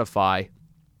Spotify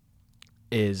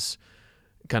is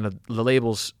kind of, the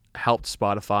labels helped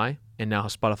Spotify, and now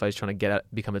Spotify is trying to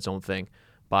become its own thing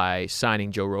by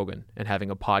signing Joe Rogan and having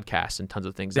a podcast and tons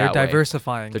of things. They're that way.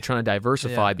 diversifying. They're trying to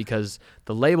diversify because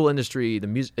the label industry, the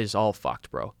music is all fucked,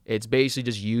 bro. It's basically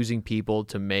just using people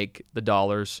to make the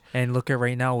dollars. And look at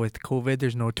right now with COVID,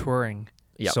 there's no touring.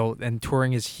 Yep. So, and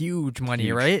touring is huge money,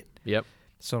 Huge. right? Yep.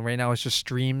 So right now it's just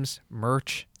streams,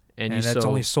 merch, and you that's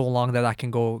only so long that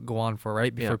can go on for,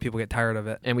 right? Before Yeah. people get tired of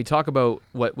it. And we talk about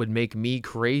what would make me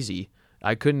crazy.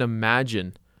 I couldn't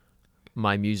imagine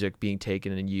my music being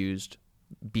taken and used.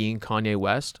 Being Kanye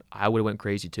West, I would have went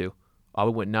crazy too. I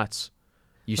would have went nuts.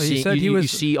 You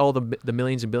see all the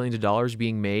millions and billions of dollars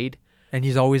being made, and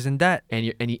he's always in debt.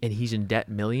 and he's in debt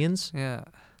millions. Yeah.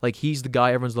 Like, he's the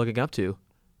guy everyone's looking up to,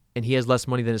 and he has less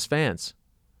money than his fans,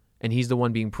 and he's the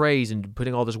one being praised and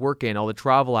putting all this work in, all the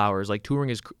travel hours. Like,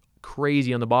 touring is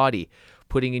crazy on the body,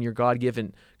 putting in your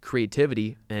God-given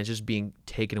creativity, and it's just being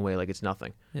taken away like it's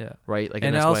nothing. Yeah. Right. Like,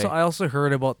 And that's I also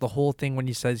heard about the whole thing when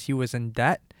he says he was in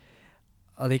debt.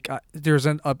 There's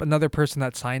another person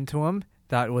that signed to him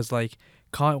that was like,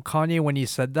 Kanye, when he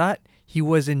said that, he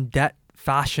was in debt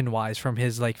fashion-wise from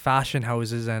his like fashion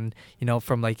houses and, you know,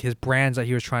 from like his brands that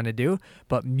he was trying to do.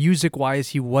 But music-wise,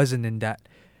 he wasn't in debt.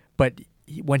 But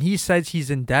when he says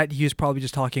he's in debt, he was probably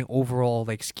just talking overall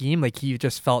like scheme. Like, he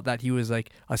just felt that he was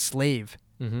like a slave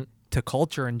to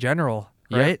culture in general,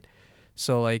 right? Yeah.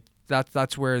 So like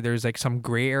that's where there's like some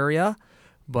gray area,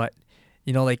 but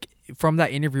you know, like from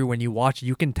that interview when you watch,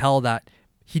 you can tell that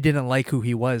he didn't like who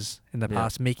he was in the Yeah.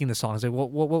 past making the songs. Like,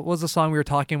 what was the song we were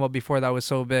talking about before that was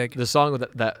so big? The song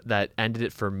that ended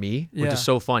it for me, which Yeah. is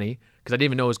so funny because I didn't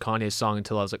even know it was Kanye's song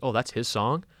until I was like, oh, that's his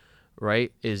song,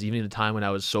 right? Is even the time when I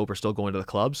was sober, still going to the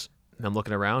clubs, and I'm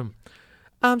looking around.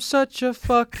 I'm such a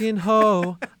fucking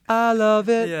hoe. I love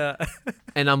it. Yeah.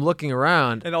 And I'm looking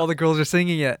around. And all the girls are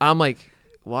singing it. I'm like,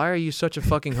 why are you such a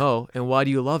fucking hoe? And why do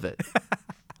you love it?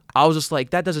 I was just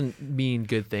like, that doesn't mean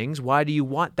good things. Why do you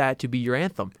want that to be your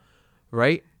anthem?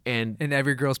 Right? And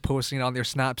every girl's posting it on their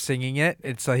Snap singing it.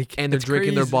 It's like, they're it's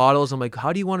drinking their crazy. bottles. I'm like,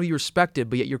 how do you want to be respected,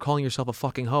 but yet you're calling yourself a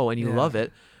fucking hoe and you Yeah. love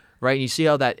it? Right? And you see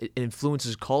how that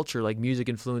influences culture, like music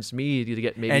influenced me to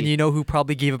get maybe. And you know who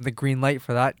probably gave him the green light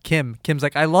for that? Kim. Kim's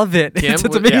like, I love it. Kim It's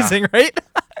was- amazing, right?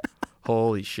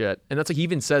 Holy shit. And that's like he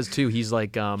even says too, he's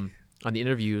like on the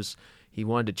interviews, he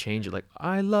wanted to change it like,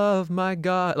 I love my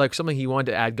God. Like something he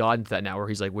wanted to add God into that now where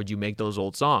he's like, would you make those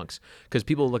old songs? Because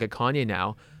people look at Kanye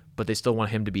now, but they still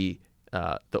want him to be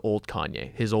the old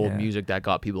Kanye, his old Yeah. music that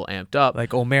got people amped up.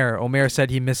 Like Omer. Omer said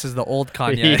he misses the old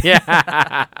Kanye.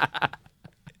 Yeah.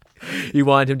 He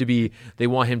wanted him to be, they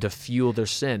want him to fuel their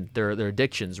sin, their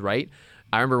addictions, right?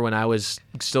 I remember when I was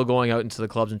still going out into the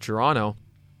clubs in Toronto,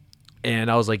 and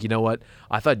I was like, you know what?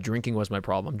 I thought drinking was my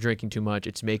problem. I'm drinking too much.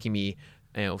 It's making me,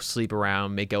 sleep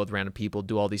around, make out with random people,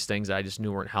 do all these things that I just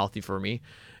knew weren't healthy for me.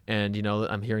 And,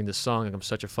 I'm hearing this song, like, I'm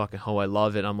such a fucking hoe. I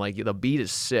love it. I'm like, the beat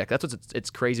is sick. That's what's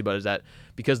it's crazy about is that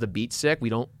because the beat's sick, we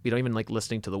don't even like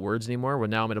listening to the words anymore. Well,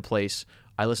 now I'm at a place,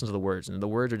 I listen to the words, and the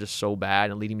words are just so bad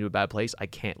and leading me to a bad place, I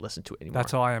can't listen to it anymore.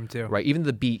 That's how I am too. Right? Even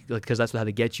the beat, because that's how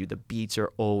they get you. The beats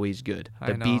are always good. I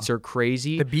The know. beats are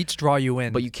crazy. The beats draw you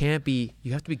in. But you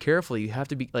have to be careful. You have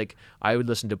to be like, I would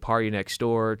listen to Party Next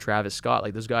Door, Travis Scott,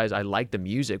 like those guys, I like the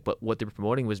music, but what they were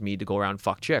promoting was me to go around and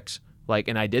fuck chicks. Like,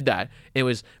 and I did that. It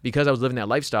was because I was living that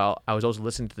lifestyle, I was also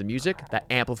listening to the music that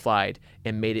amplified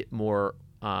and made it more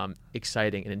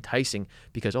exciting and enticing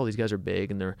because, oh, these guys are big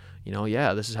and they're,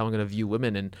 yeah, this is how I'm going to view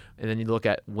women. And then you look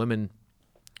at women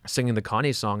singing the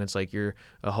Kanye song, it's like you're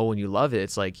a hoe and you love it.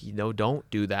 It's like, don't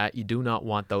do that. You do not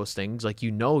want those things. Like,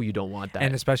 you don't want that.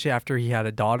 And especially after he had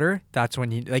a daughter, that's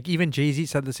when he, like, even Jay-Z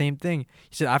said the same thing.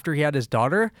 He said after he had his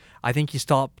daughter, I think he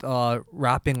stopped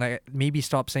rapping, like maybe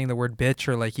stopped saying the word bitch,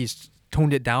 or like he's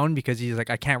toned it down because he's like,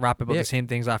 I can't rap about Yeah. the same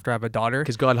things after I have a daughter.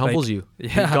 Because God humbles you.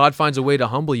 Yeah. God finds a way to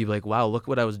humble you. Like, wow, look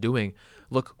what I was doing.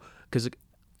 Look, because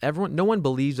no one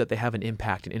believes that they have an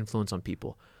impact and influence on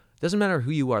people. It doesn't matter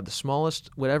who you are, the smallest,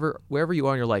 wherever you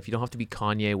are in your life. You don't have to be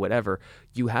Kanye, whatever.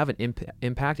 You have an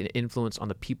impact and influence on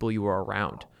the people you are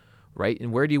around, right?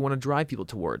 And where do you want to drive people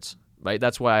towards, right?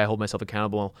 That's why I hold myself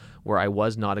accountable where I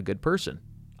was not a good person.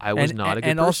 I was not a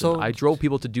good person. Also, I drove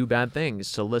people to do bad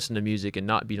things, to listen to music and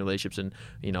not be in relationships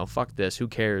and, fuck this, who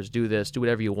cares, do this, do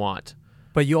whatever you want.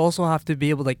 But you also have to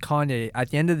be able, like Kanye, at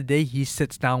the end of the day, he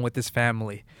sits down with his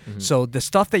family. Mm-hmm. So the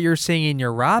stuff that you're saying in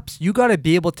your raps, you got to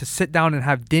be able to sit down and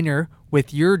have dinner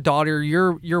with your daughter,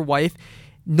 your wife,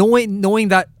 knowing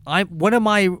that what am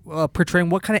I portraying,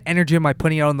 what kind of energy am I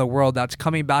putting out in the world that's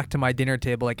coming back to my dinner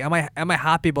table? Like, am I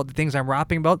happy about the things I'm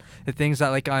rapping about, the things that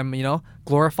like I'm,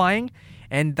 glorifying?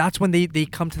 And that's when they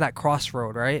come to that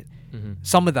crossroad, right? Mm-hmm.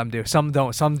 Some of them do, some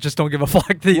don't. Some just don't give a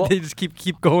fuck. They just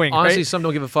keep going. Honestly, right? some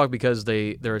don't give a fuck because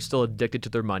they're still addicted to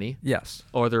their money, Yes.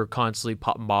 or they're constantly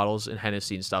popping bottles and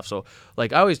Hennessy and stuff. So,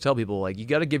 like, I always tell people, like, you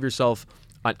got to give yourself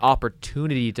an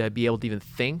opportunity to be able to even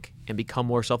think and become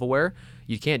more self-aware.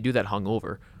 You can't do that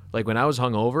hungover. Like, when I was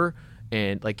hungover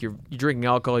and like you're drinking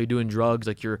alcohol, you're doing drugs,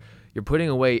 like you're putting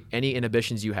away any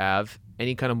inhibitions you have,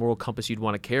 any kind of moral compass you'd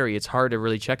want to carry. It's hard to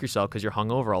really check yourself because you're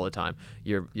hungover all the time.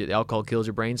 The alcohol kills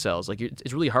your brain cells. Like,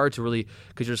 it's really hard to really,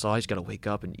 because you're just, I just got to wake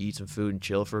up and eat some food and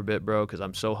chill for a bit, bro, because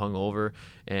I'm so hungover,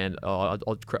 and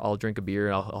I'll drink a beer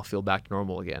and I'll feel back to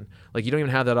normal again. Like, you don't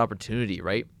even have that opportunity,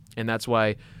 right? And that's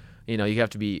why, you have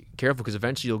to be careful because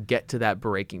eventually you'll get to that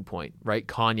breaking point, right?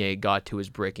 Kanye got to his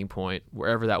breaking point,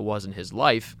 wherever that was in his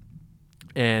life.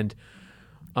 And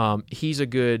he's a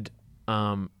good,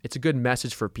 it's a good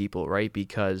message for people, right?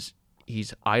 Because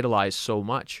he's idolized so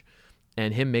much,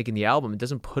 and him making the album, it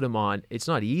doesn't put him on. It's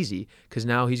not easy because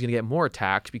now he's gonna get more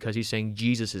attacks because he's saying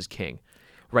Jesus is king,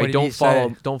 right? What did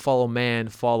he Don't follow man,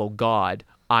 follow God.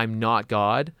 I'm not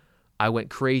God. I went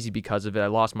crazy because of it. I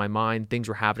lost my mind. Things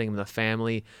were happening in the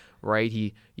family, right?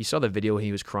 You saw the video when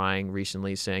he was crying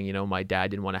recently, saying, my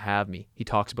dad didn't want to have me. He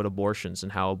talks about abortions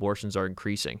and how abortions are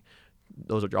increasing.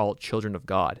 Those are all children of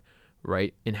God,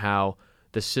 right? And how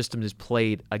the system is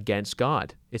played against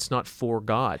God. It's not for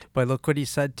God. But look what he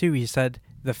said too. He said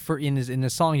in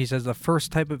his song, he says the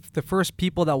first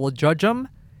people that will judge him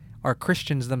are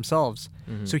Christians themselves.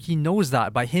 Mm-hmm. So he knows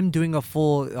that by him doing a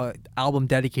full album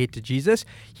dedicated to Jesus,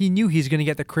 he knew he's going to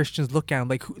get the Christians look at him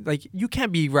like you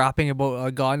can't be rapping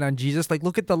about God and on Jesus. Like,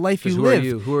 look at the life you live.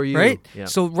 Who are you? Right? Yeah.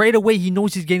 So right away he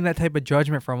knows he's getting that type of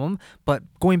judgment from him. But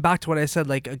going back to what I said,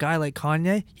 like a guy like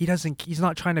Kanye, he's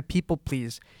not trying to people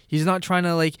please. He's not trying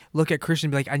to like look at Christians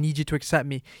and be like, I need you to accept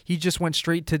me. He just went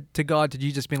straight to God, to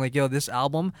Jesus, being like, yo, this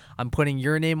album, I'm putting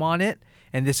your name on it,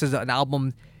 and this is an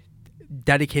album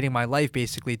dedicating my life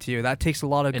basically to you. That takes a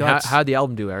lot of guts. How'd the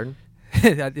album do, Aaron?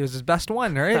 It was his best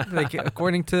one, right? Like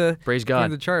according to Praise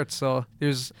God. the charts. So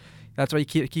that's why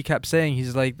he kept saying,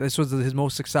 he's like, this was his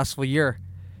most successful year.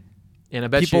 And I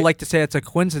bet people like to say it's a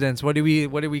coincidence. What do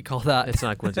we call that? It's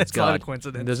not a coincidence. It's God. not a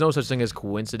coincidence. There's no such thing as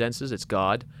coincidences. It's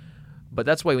God. But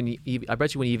that's why I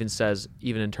bet you when he even says,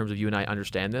 even in terms of you and I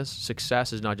understand this,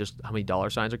 success is not just how many dollar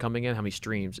signs are coming in, how many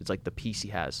streams. It's like the peace he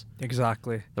has.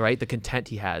 Exactly. Right? The content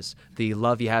he has, the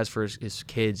love he has for his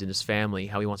kids and his family,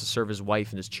 how he wants to serve his wife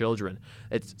and his children.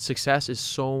 Success is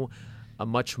so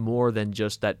much more than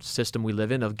just that system we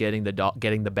live in of getting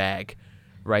the bag,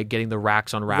 right? Getting the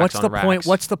racks on racks on racks.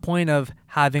 What's the point of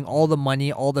having all the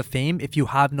money, all the fame, if you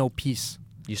have no peace?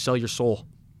 You sell your soul.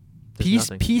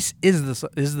 Peace is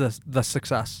the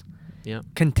success. Yeah.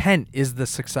 Content is the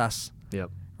success. Yep.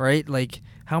 Right? Like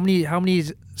how many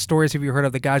stories have you heard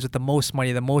of the guys with the most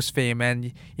money, the most fame,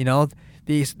 and you know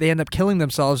they end up killing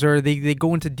themselves, or they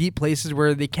go into deep places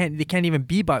where they can't even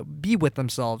be with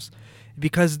themselves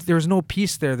because there's no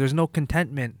peace there. There's no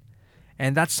contentment,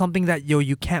 and that's something that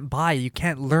you can't buy, you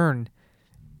can't learn.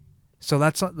 So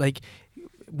that's like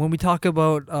when we talk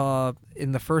about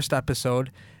in the first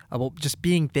episode about just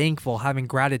being thankful, having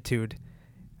gratitude.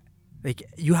 Like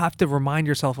you have to remind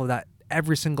yourself of that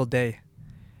every single day.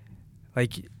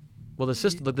 Like, well, the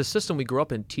system we grew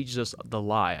up in teaches us the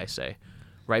lie. I say,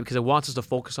 right, because it wants us to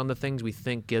focus on the things we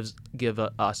think give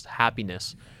us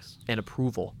happiness and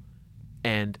approval,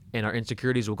 and our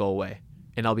insecurities will go away,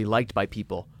 and I'll be liked by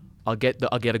people. I'll get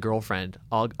a girlfriend.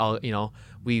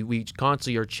 We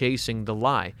constantly are chasing the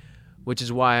lie, which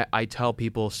is why I tell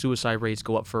people suicide rates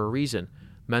go up for a reason.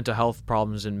 Mental health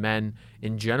problems in men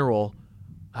in general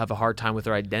have a hard time with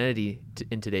their identity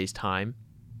in today's time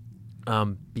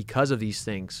because of these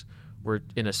things. We're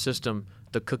in a system,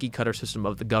 the cookie cutter system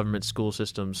of the government, school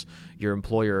systems, your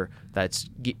employer, that's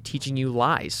teaching you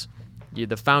lies.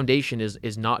 The foundation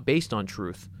is not based on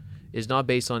truth, is not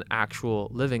based on actual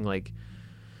living. Like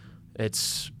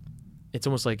it's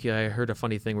almost like I heard a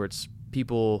funny thing where it's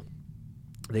people,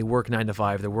 they work 9 to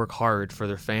 5, they work hard for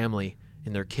their family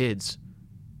and their kids,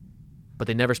 but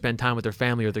they never spend time with their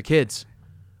family or their kids.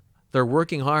 They're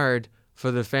working hard for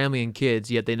their family and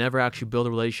kids, yet they never actually build a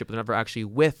relationship. They're never actually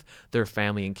with their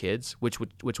family and kids, which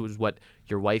was what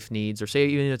your wife needs, or say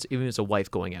even if it's a wife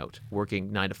going out,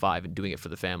 working 9 to 5 and doing it for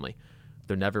the family.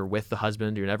 They're never with the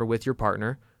husband. You're never with your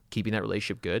partner, keeping that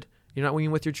relationship good. You're not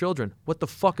even with your children. What the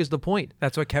fuck is the point?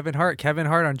 That's what Kevin Hart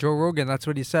on Joe Rogan, that's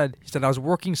what he said. He said, I was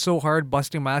working so hard,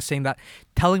 busting my ass, saying that,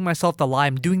 telling myself the lie,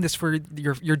 I'm doing this for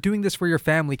you're doing this for your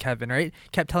family, Kevin, right?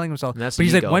 Kept telling himself. But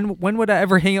he's like, when would I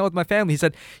ever hang out with my family? He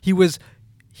said he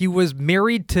was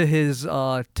married to his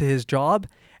job,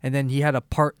 and then he had a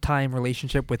part-time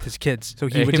relationship with his kids. So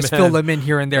he would just fill them in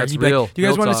here and there. That's He'd be real. like, do you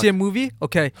guys Real want to talk. see a movie?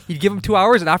 Okay. He'd give them 2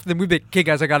 hours, and after the movie, okay,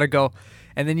 guys, I gotta go.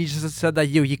 And then he just said that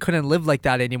he couldn't live like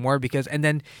that anymore because. And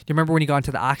then do you remember when he got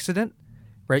into the accident?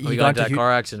 Right, he got into that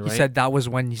car accident. Right. He said that was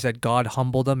when he said God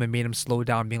humbled him and made him slow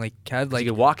down, being like, "Kev, like he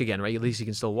can walk again, right? At least he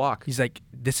can still walk." He's like,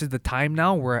 "This is the time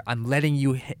now where I'm letting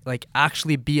you like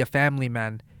actually be a family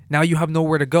man. Now you have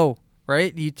nowhere to go."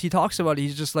 Right? He talks about it.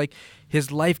 He's just like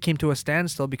his life came to a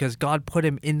standstill because God put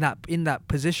him in that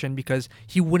position because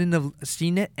he wouldn't have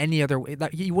seen it any other way.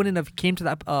 That he wouldn't have came to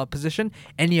that position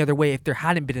any other way if there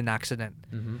hadn't been an accident.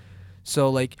 Mm-hmm. So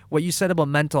like what you said about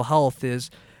mental health is,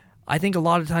 I think a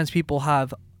lot of times people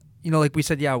have, like we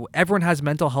said, yeah, everyone has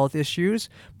mental health issues,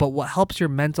 but what helps your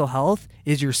mental health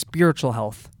is your spiritual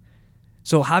health.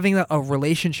 So having a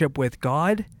relationship with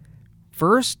God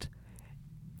first,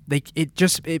 like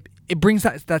it brings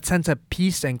that sense of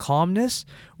peace and calmness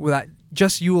where that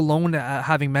just you alone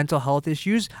having mental health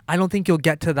issues, I don't think you'll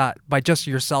get to that by just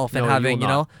yourself and having,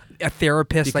 a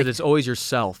therapist. Because it's always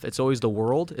yourself. It's always the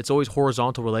world. It's always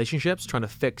horizontal relationships trying to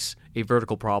fix a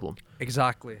vertical problem.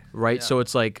 Exactly. Right? Yeah. So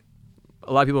it's like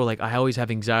a lot of people are like, I always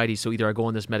have anxiety, so either I go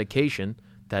on this medication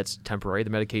that's temporary. The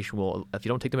medication will, if you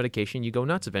don't take the medication, you go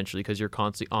nuts eventually because you're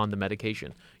constantly on the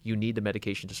medication. You need the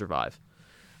medication to survive.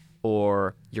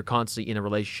 Or you're constantly in a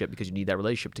relationship because you need that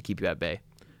relationship to keep you at bay.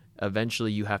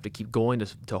 Eventually, you have to keep going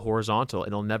to horizontal, and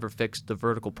it'll never fix the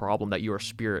vertical problem that you're a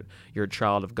spirit, you're a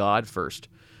child of God first,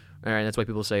 All right, that's why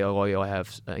people say, oh, I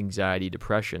have anxiety,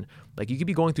 depression. Like, you could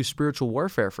be going through spiritual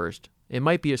warfare first. It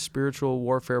might be a spiritual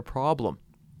warfare problem,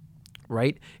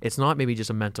 right? It's not maybe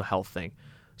just a mental health thing.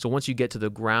 So once you get to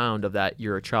the ground of that,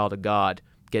 you're a child of God,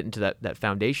 get into that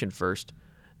foundation first,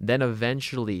 then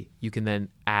eventually you can then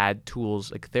add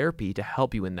tools like therapy to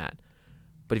help you in that.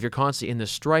 But if you're constantly in the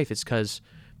strife, it's because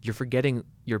you're forgetting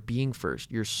your being first,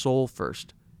 your soul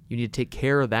first. You need to take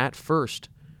care of that first.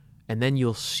 And then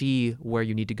you'll see where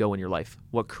you need to go in your life,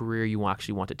 what career you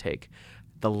actually want to take,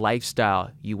 the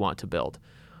lifestyle you want to build.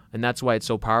 And that's why it's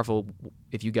so powerful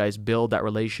if you guys build that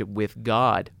relationship with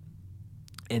God,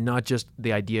 and not just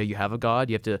the idea you have a God.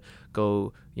 You have to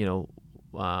go,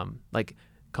 like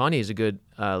Kanye is a good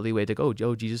leeway to go,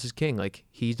 oh, Jesus is king. Like,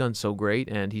 he's done so great,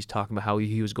 and he's talking about how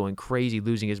he was going crazy,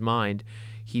 losing his mind.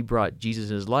 He brought Jesus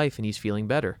in his life, and he's feeling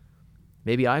better.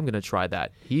 Maybe I'm going to try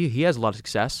that. He has a lot of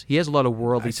success. He has a lot of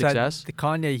worldly success. The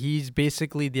Kanye, he's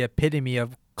basically the epitome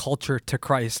of culture to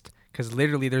Christ, because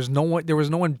literally there was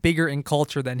no one bigger in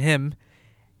culture than him,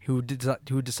 who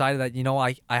decided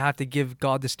that, I have to give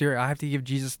God the steering. I have to give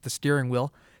Jesus the steering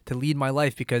wheel to lead my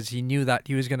life, because he knew that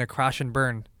he was going to crash and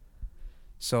burn.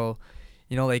 So,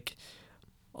 like,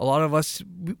 a lot of us,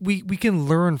 we can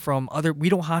learn from other. We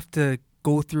don't have to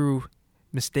go through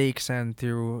mistakes and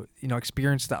through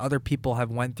experience that other people have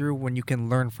went through, when you can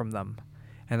learn from them.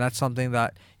 And that's something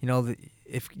that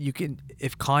if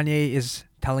Kanye is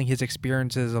telling his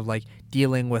experiences of like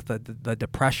dealing with the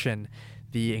depression,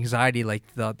 the anxiety, like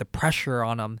the pressure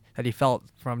on him that he felt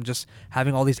from just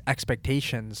having all these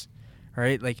expectations,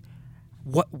 right? Like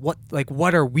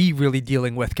what are we really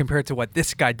dealing with compared to what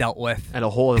this guy dealt with at a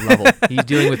whole other level? He's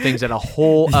dealing with things at a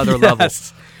whole other level.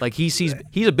 Like, he's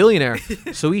a billionaire,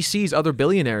 so he sees other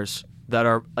billionaires that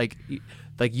are like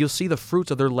you'll see the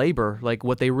fruits of their labor, like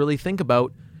what they really think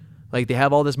about. Like, they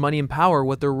have all this money and power,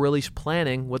 what they're really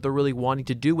planning, what they're really wanting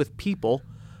to do with people.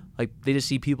 Like, they just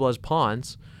see people as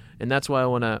pawns, and that's why I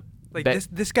want to. Like,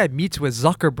 this guy meets with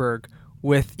Zuckerberg,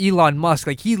 with Elon Musk.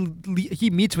 Like, he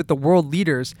meets with the world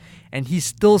leaders, and he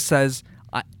still says,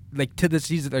 to this,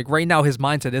 he's like, right now his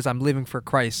mindset is, I'm living for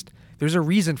Christ. There's a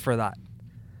reason for that.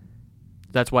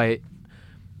 That's why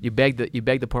you beg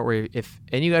the point where if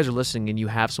any of you guys are listening and you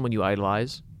have someone you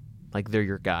idolize, like, they're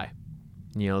your guy.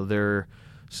 They're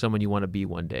someone you want to be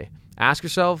one day. Ask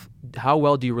yourself, how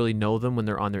well do you really know them when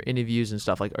they're on their interviews and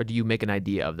stuff, like, or do you make an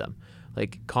idea of them?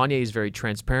 Like, Kanye is very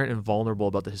transparent and vulnerable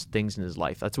about his things in his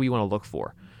life. That's what you want to look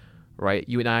for, right?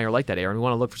 You and I are like that, Aaron. We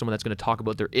want to look for someone that's going to talk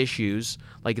about their issues.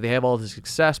 Like, they have all this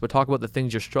success, but talk about the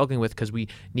things you're struggling with, because we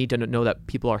need to know that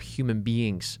people are human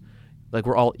beings. Like,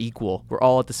 we're all equal. We're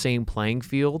all at the same playing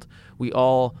field. We're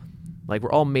all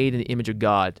made in the image of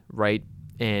God, right?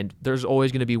 And there's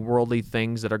always going to be worldly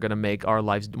things that are going to make our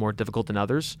lives more difficult than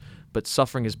others. But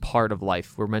suffering is part of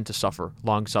life. We're meant to suffer,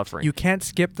 long suffering. You can't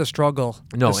skip the struggle,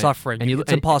 the suffering.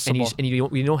 It's impossible. And you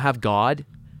don't have God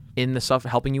in the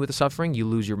helping you with the suffering, you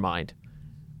lose your mind.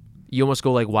 You almost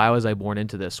go like, why was I born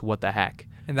into this? What the heck?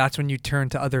 And that's when you turn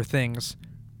to other things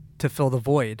to fill the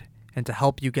void and to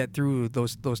help you get through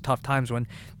those tough times, when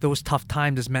those tough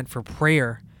times is meant for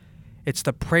prayer. It's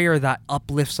the prayer that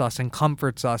uplifts us and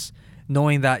comforts us,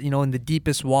 knowing that, in the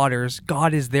deepest waters,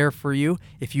 God is there for you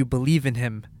if you believe in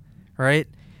him, right?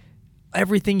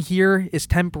 Everything here is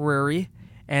temporary,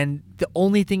 and the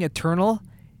only thing eternal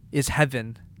is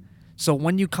heaven. So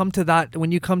when you come to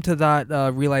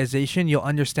that realization, you'll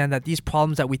understand that these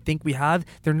problems that we think we have,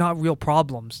 they're not real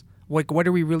problems. Like, what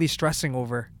are we really stressing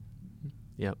over?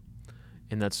 Yep.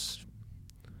 And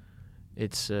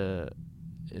it's a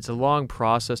long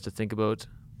process to think about,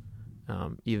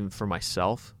 even for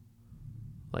myself.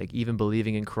 Like, even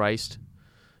believing in Christ,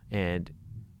 and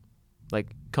like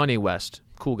Kanye West,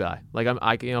 cool guy. Like,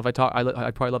 if I talk,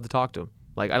 I'd probably love to talk to him.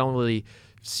 Like, I don't really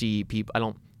see people. I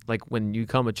don't like when you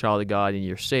become a child of God and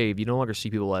you're saved. You no longer see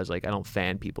people as like, I don't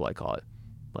fan people, I call it.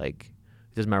 Like,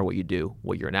 it doesn't matter what you do,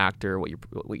 what you're an actor, what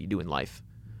you do in life,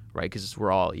 right? Because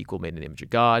we're all equal, made in the image of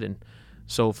God. And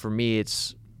so for me,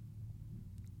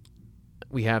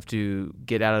 we have to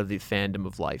get out of the fandom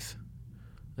of life.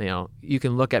 You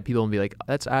can look at people and be like,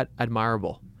 that's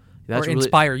admirable. That's or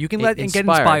inspire. You can get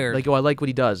inspired. Like, I like what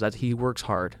he does. He works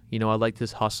hard. I like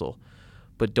this hustle.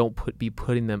 But don't be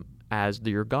putting them as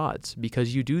your gods,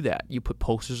 because you do that. You put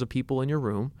posters of people in your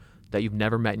room that you've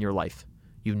never met in your life.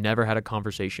 You've never had a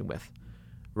conversation with,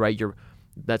 right?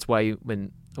 That's why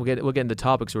when we'll get into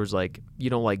topics where it's like, you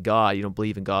don't like God, you don't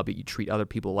believe in God, but you treat other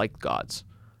people like gods.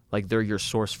 Like, they're your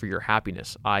source for your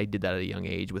happiness. I did that at a young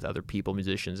age with other people,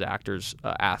 musicians, actors,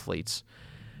 athletes.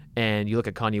 And you look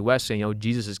at Kanye West saying,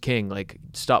 Jesus is king. Like,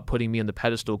 stop putting me on the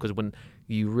pedestal, because when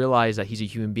you realize that he's a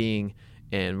human being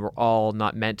and we're all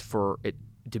not meant for it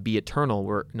to be eternal.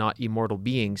 We're not immortal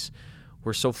beings.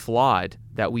 We're so flawed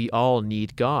that we all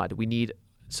need God. We need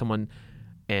someone.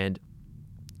 And,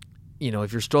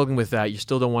 if you're struggling with that, you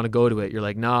still don't want to go to it. You're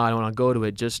like, nah, I don't want to go to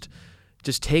it. Just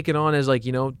take it on as like,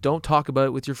 don't talk about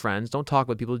it with your friends. Don't talk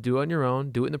about people. Do it on your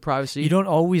own. Do it in the privacy. You don't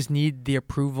always need the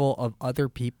approval of other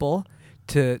people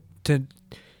to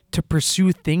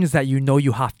pursue things that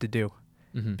you have to do.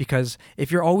 Mm-hmm. Because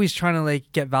if you're always trying to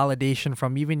like get validation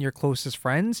from even your closest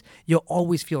friends, you'll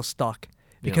always feel stuck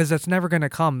because that's never going to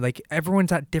come. Like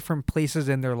everyone's at different places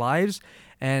in their lives,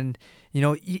 and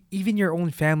even your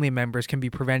own family members can be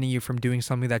preventing you from doing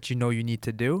something that you need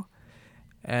to do.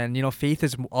 And faith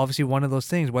is obviously one of those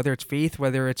things. Whether it's faith,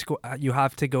 whether it's you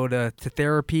have to go to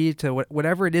therapy, to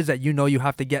whatever it is that you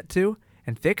have to get to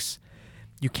and fix,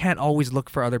 you can't always look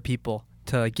for other people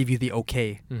to give you the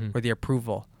okay or the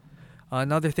approval.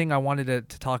 Another thing I wanted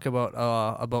to talk about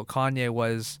Kanye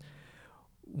was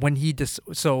when he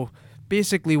so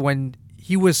basically when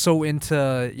he was so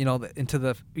into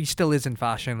he still is in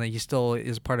fashion, like he still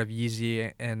is part of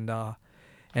Yeezy and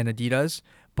Adidas,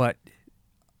 but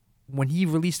when he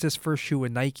released his first shoe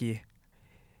with Nike,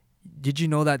 did you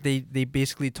know that they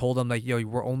basically told him like, yo,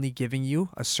 we're only giving you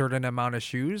a certain amount of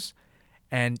shoes,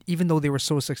 and even though they were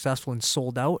so successful and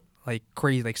sold out like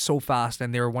crazy, like so fast,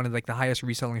 and they were one of like the highest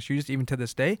reselling shoes even to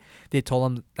this day, they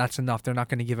told him that's enough. They're not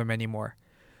going to give him any more.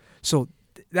 So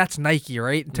that's Nike,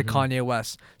 right? To Kanye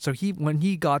West. So when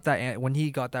he got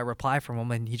that reply from him,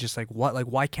 and he just like, what? Like,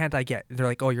 why can't I get? They're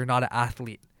like, oh, you're not an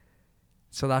athlete.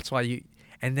 So that's why you.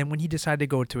 And then when he decided to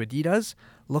go to Adidas,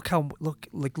 look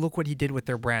what he did with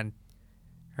their brand.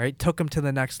 Right? Took him to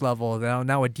the next level.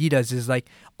 Now Adidas is like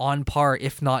on par,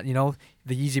 if not,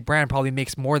 the Yeezy brand probably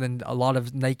makes more than a lot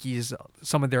of Nike's,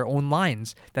 some of their own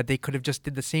lines, that they could have just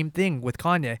did the same thing with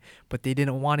Kanye, but they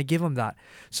didn't want to give him that.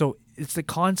 So it's the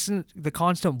constant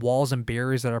walls and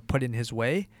barriers that are put in his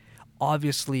way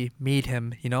obviously made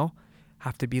him,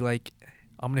 have to be like,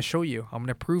 I'm going to show you, I'm going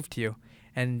to prove to you.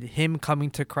 And him coming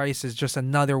to Christ is just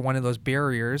another one of those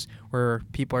barriers where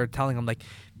people are telling him like,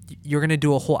 you're going to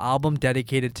do a whole album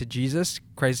dedicated to Jesus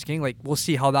Christ King. Like, we'll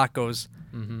see how that goes.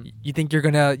 Mm-hmm. You think you're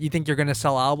going to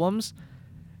sell albums?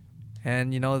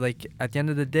 And, like at the end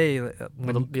of the day,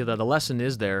 the lesson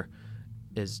is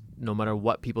no matter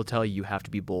what people tell you, you have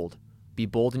to be bold. Be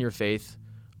bold in your faith.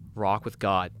 Rock with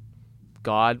God.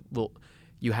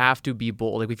 You have to be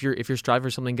bold. Like if you're striving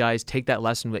for something, guys, take that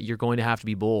lesson that you're going to have to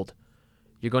be bold.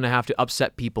 You're going to have to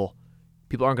upset people.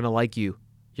 People aren't going to like you.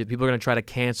 People are going to try to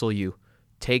cancel you.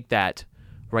 Take that,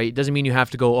 right? It doesn't mean you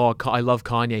have to go, oh, I love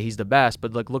Kanye, he's the best,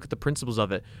 but like look at the principles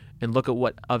of it and look at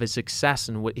what of his success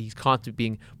and what he's constantly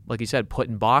being, like you said, put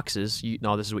in boxes.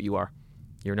 No, this is what you are.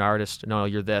 You're an artist. No,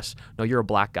 you're this. No, you're a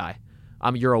black guy.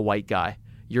 You're a white guy.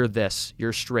 You're this.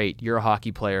 You're straight. You're a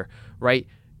hockey player, right?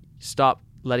 Stop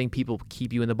letting people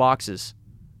keep you in the boxes.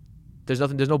 There's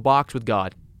no box with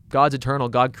God. God's eternal.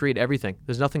 God created everything.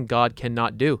 There's nothing God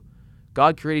cannot do.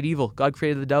 God created evil. God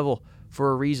created the devil for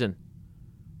a reason.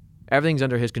 Everything's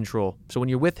under his control. So when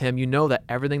you're with him, you know that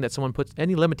everything that someone puts,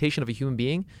 any limitation of a human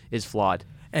being is flawed.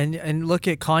 And look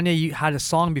at Kanye, you had a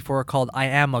song before called I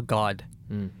Am a God.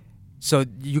 So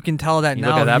you can tell that now.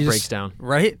 Look how that breaks down.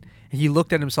 Right? He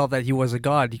looked at himself that he was a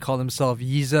God. He called himself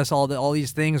Jesus, all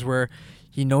these things where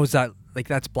he knows that like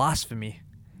that's blasphemy.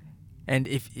 And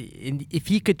if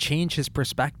he could change his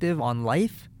perspective on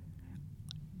life,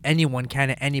 anyone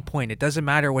can at any point. It doesn't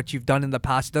matter what you've done in the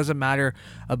past. It doesn't matter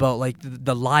about like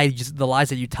the lies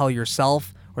that you tell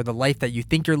yourself or the life that you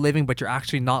think you're living but you're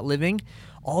actually not living.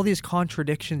 All these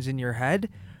contradictions in your head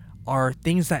are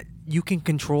things that you can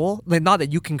control. Like, not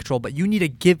that you can control, but you need to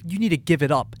give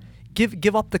it up.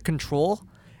 Give up the control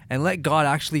and let God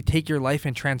actually take your life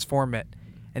and transform it.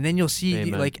 And then you'll see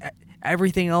Amen. Like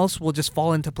everything else will just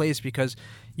fall into place because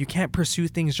you can't pursue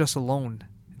things just alone.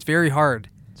 It's very hard.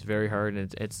 It's very hard,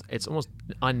 and it's almost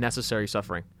unnecessary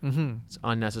suffering. Mm-hmm. It's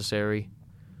unnecessary.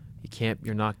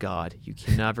 You're not God. You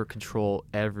can never control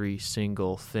every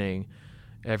single thing,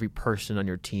 every person on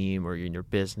your team or in your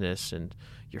business and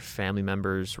your family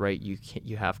members, right? You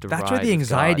have to That's ride where the with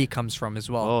anxiety God. comes from as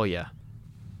well. Oh, yeah.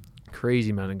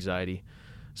 Crazy amount of anxiety.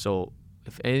 So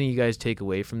if any of you guys take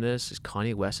away from this, is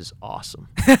Kanye West is awesome.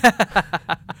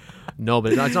 No,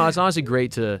 but it's honestly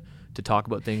great to talk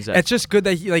about things that it's just good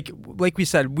that he, like we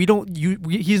said, we don't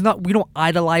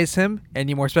idolize him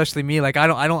anymore, especially me. Like I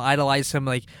don't idolize him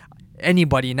like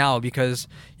anybody now because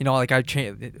like I've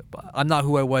changed. I'm not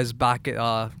who I was back when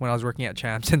I was working at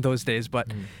Champs in those days,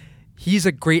 but he's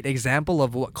a great example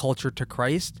of what Culture to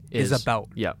Christ is about.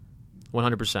 Yeah,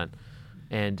 100%.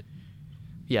 And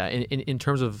yeah, in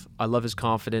terms of, I love his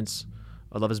confidence.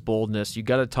 I love his boldness. You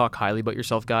got to talk highly about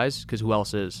yourself, guys, because who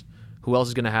else is? Who else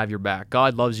is going to have your back?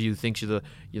 God loves you, thinks you're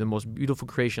the most beautiful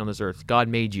creation on this earth. God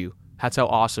made you. That's how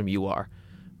awesome you are,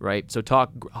 right? So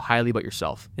talk highly about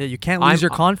yourself. Yeah, you can't lose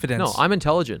your confidence. No, I'm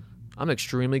intelligent. I'm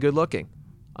extremely good looking.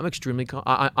 I'm extremely.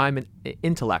 I'm an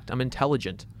intellect. I'm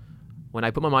intelligent. When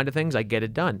I put my mind to things, I get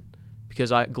it done,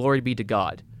 because glory be to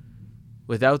God.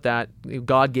 Without that,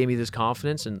 God gave me this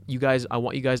confidence, and you guys, I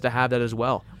want you guys to have that as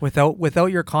well.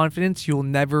 Without your confidence, you'll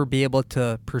never be able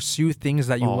to pursue things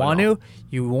that you want to.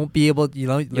 You won't be able,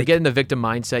 you'll get in the victim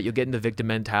mindset. You'll get in the victim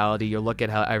mentality. You'll look at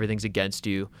how everything's against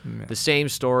you. Yeah. The same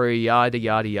story, yada,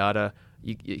 yada, yada.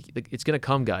 It's going to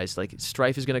come, guys. Like,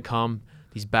 strife is going to come.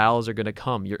 These battles are going to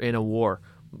come. You're in a war.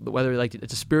 Whether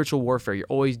it's a spiritual warfare, you're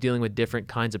always dealing with different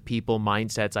kinds of people,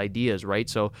 mindsets, ideas, right?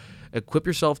 So equip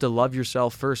yourself to love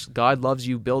yourself first. God loves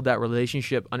you. Build that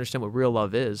relationship. Understand what real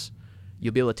love is.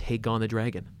 You'll be able to take on the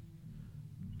dragon,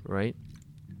 right?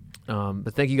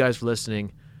 But thank you guys for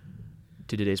listening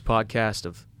to today's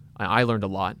podcast. I learned a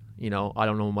lot. I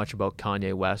don't know much about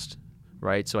Kanye West,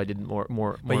 right? So I did more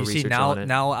but you research see, on it.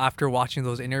 Now after watching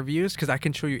those interviews, because I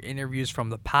can show you interviews from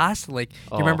the past, like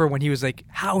you remember when he was like,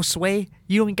 "How Sway?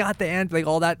 You don't got the end," like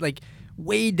all that, like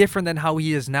way different than how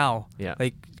he is now. Yeah,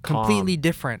 like completely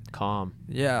different. Calm.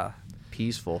 Yeah.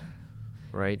 Peaceful,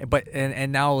 right? But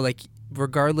and now, like,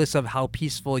 regardless of how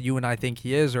peaceful you and I think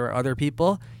he is or other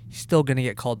people, he's still gonna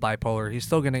get called bipolar. He's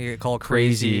still gonna get called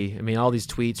crazy. I mean, all these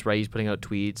tweets, right? He's putting out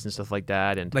tweets and stuff like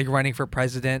that, and like running for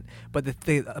president. But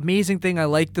the amazing thing I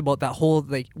liked about that whole,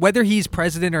 like, whether he's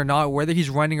president or not, whether he's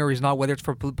running or he's not, whether it's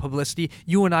for publicity,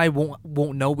 you and I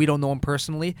won't know. We don't know him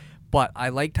personally. But I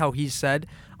liked how he said,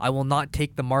 "I will not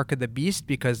take the mark of the beast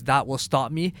because that will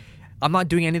stop me. I'm not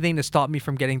doing anything to stop me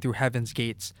from getting through heaven's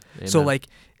gates." Amen. So like,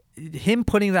 him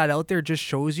putting that out there just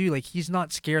shows you, like, he's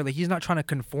not scared. Like, he's not trying to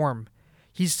conform.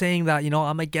 He's saying that,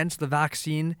 I'm against the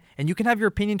vaccine, and you can have your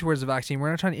opinion towards the vaccine. We're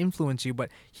not trying to influence you, but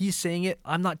he's saying it.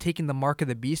 I'm not taking the mark of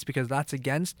the beast because that's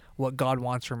against what God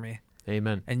wants from me.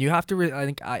 Amen. And you have to, I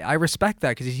think I respect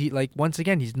that, because he, like, once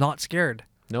again, he's not scared.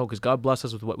 No, because God blessed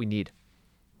us with what we need,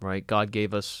 right? God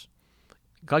gave us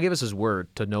his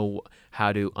word to know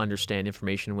how to understand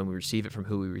information when we receive it from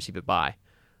who we receive it by.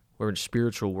 We're in a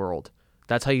spiritual world.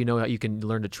 That's how you know how you can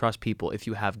learn to trust people, if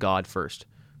you have God first.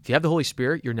 If you have the Holy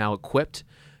Spirit, you're now equipped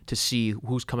to see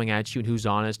who's coming at you and who's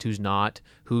honest, who's not,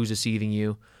 who's deceiving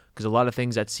you. Because a lot of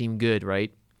things that seem good,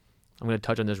 right? I'm going to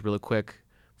touch on this really quick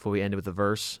before we end with the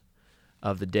verse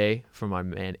of the day from my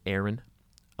man Aaron.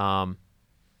 Coronavirus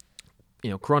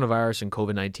and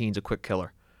COVID-19 is a quick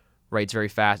killer, right? It's very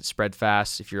fast. It spread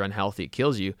fast. If you're unhealthy, it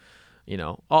kills you.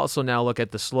 Also now look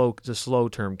at the slow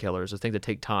term killers, the things that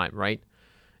take time, right?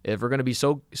 If we're going to be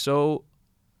so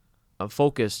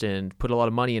focused and put a lot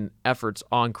of money and efforts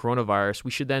on coronavirus, we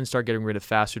should then start getting rid of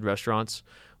fast food restaurants.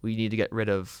 We need to get rid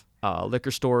of liquor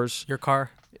stores. Your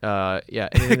car. Car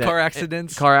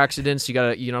accidents. Car accidents.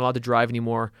 You're not allowed to drive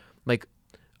anymore. Like,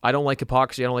 I don't like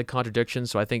hypocrisy. I don't like contradictions.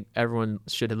 So I think everyone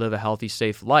should live a healthy,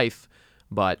 safe life.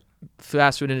 But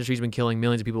fast food industry has been killing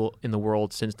millions of people in the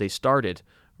world since they started,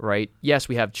 right? Yes,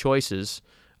 we have choices,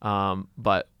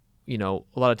 but a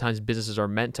lot of times businesses are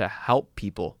meant to help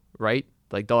people, right?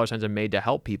 Like, dollar signs are made to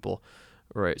help people,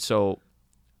 right? So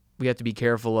we have to be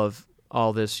careful of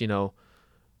all this,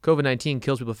 COVID-19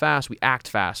 kills people fast. We act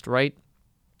fast, right?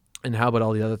 And how about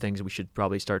all the other things we should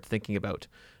probably start thinking about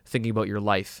your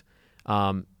life?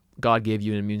 God gave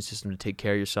you an immune system to take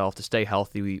care of yourself, to stay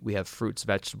healthy. We have fruits,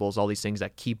 vegetables, all these things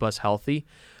that keep us healthy.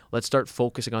 Let's start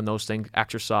focusing on those things,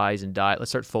 exercise and diet. Let's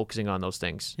start focusing on those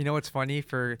things. You know what's funny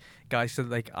for guys? So,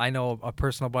 like, I know a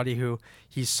personal buddy who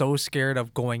he's so scared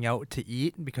of going out to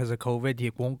eat because of COVID. He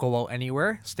won't go out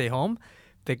anywhere, stay home.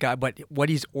 The guy, but what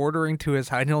he's ordering to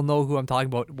his, I don't know who I'm talking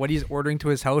about. What he's ordering to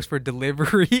his house for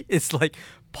delivery is like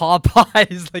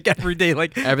Popeyes, like every day,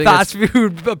 like fast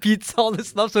food, pizza, all this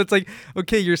stuff. So it's like,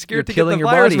 okay, you're scared to get the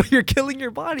virus, but you're killing your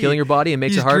body. Killing your body and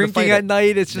makes it hard to fight. Drinking at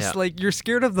night, it's just like you're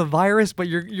scared of the virus, but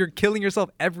you're killing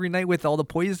yourself every night with all the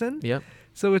poison. Yep.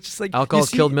 So it's just like alcohol's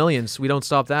killed millions. We don't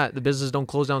stop that. The businesses don't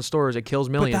close down stores. It kills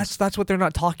millions. But that's what they're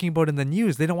not talking about in the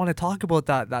news. They don't want to talk about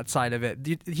that side of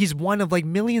it. He's one of like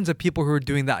millions of people who are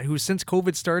doing that. Who since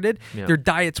COVID started, their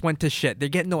diets went to shit. They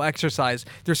get no exercise.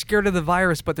 They're scared of the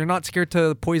virus, but they're not scared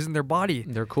to poison their body.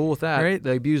 They're cool with that. Right?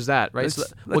 They abuse that. Right.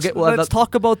 Let's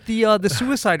talk about the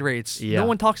suicide rates. Yeah. No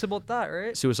one talks about that,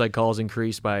 right? Suicide calls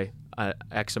increased by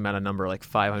X amount of number, like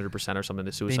 500% or something.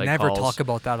 The suicide calls. They never talk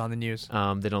about that on the news.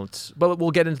 They don't. But we'll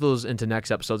get into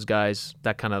next episodes, guys.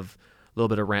 That kind of a little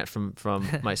bit of rant from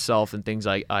myself and things.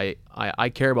 I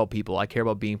care about people. I care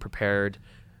about being prepared,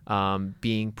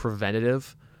 being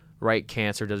preventative, right?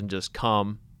 Cancer doesn't just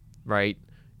come, right?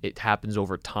 It happens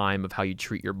over time of how you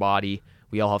treat your body.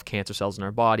 We all have cancer cells in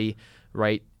our body,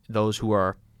 right?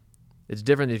 It's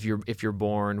different if you're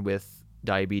born with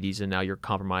diabetes and now you're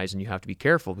compromised and you have to be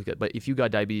careful. But if you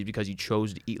got diabetes because you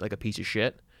chose to eat like a piece of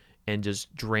shit and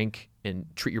just drink and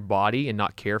treat your body and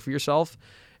not care for yourself,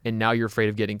 and now you're afraid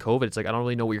of getting COVID, it's like, I don't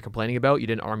really know what you're complaining about. You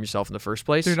didn't arm yourself in the first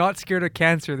place. They're not scared of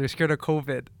cancer. They're scared of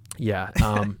COVID. Yeah.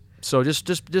 So just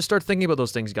start thinking about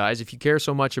those things, guys. If you care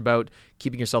so much about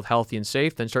keeping yourself healthy and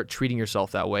safe, then start treating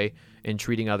yourself that way and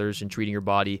treating others and treating your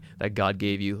body that God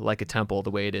gave you like a temple,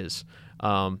 the way it is.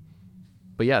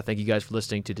 But yeah, thank you guys for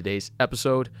listening to today's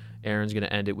episode. Aaron's going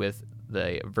to end it with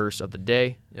the verse of the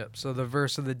day. Yep. So the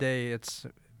verse of the day, it's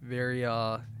very,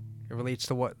 it relates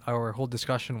to what our whole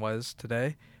discussion was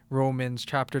today. Romans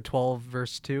chapter 12,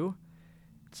 verse 2.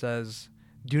 It says,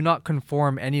 "Do not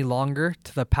conform any longer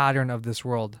to the pattern of this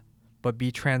world, but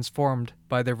be transformed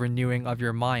by the renewing of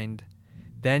your mind.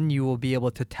 Then you will be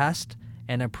able to test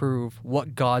and approve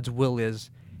what God's will is,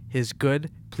 his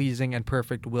good, pleasing, and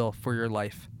perfect will for your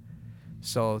life."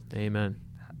 So Amen.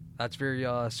 that's very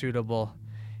suitable.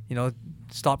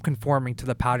 Stop conforming to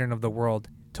the pattern of the world,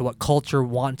 to what culture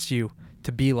wants you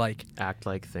to be like. Act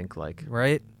like, think like.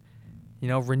 Right?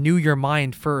 Renew your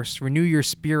mind first. Renew your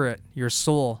spirit, your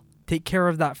soul. Take care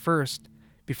of that first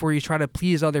before you try to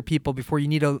please other people, before you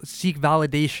need to seek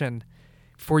validation,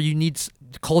 before you need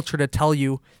culture to tell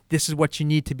you this is what you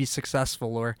need to be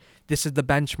successful or this is the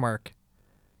benchmark.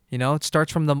 It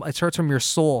starts from your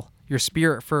soul, your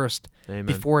spirit first. Amen.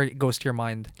 Before it goes to your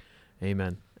mind.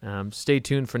 Amen. Stay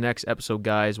tuned for next episode,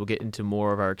 guys. We'll get into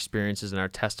more of our experiences and our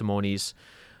testimonies,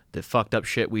 the fucked up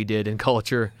shit we did in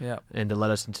culture, and to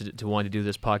let us to want to do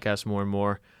this podcast more and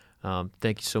more.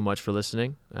 Thank you so much for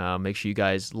listening. Make sure you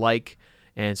guys like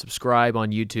and subscribe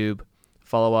on YouTube.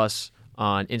 Follow us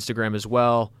on Instagram as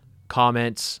well.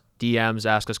 Comments, DMs,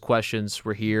 ask us questions.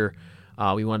 We're here.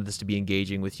 We wanted this to be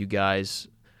engaging with you guys.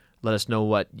 Let us know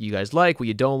what you guys like, what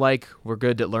you don't like. We're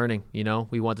good at learning,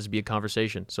 We want this to be a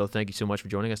conversation. So thank you so much for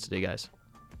joining us today, guys.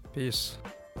 Peace.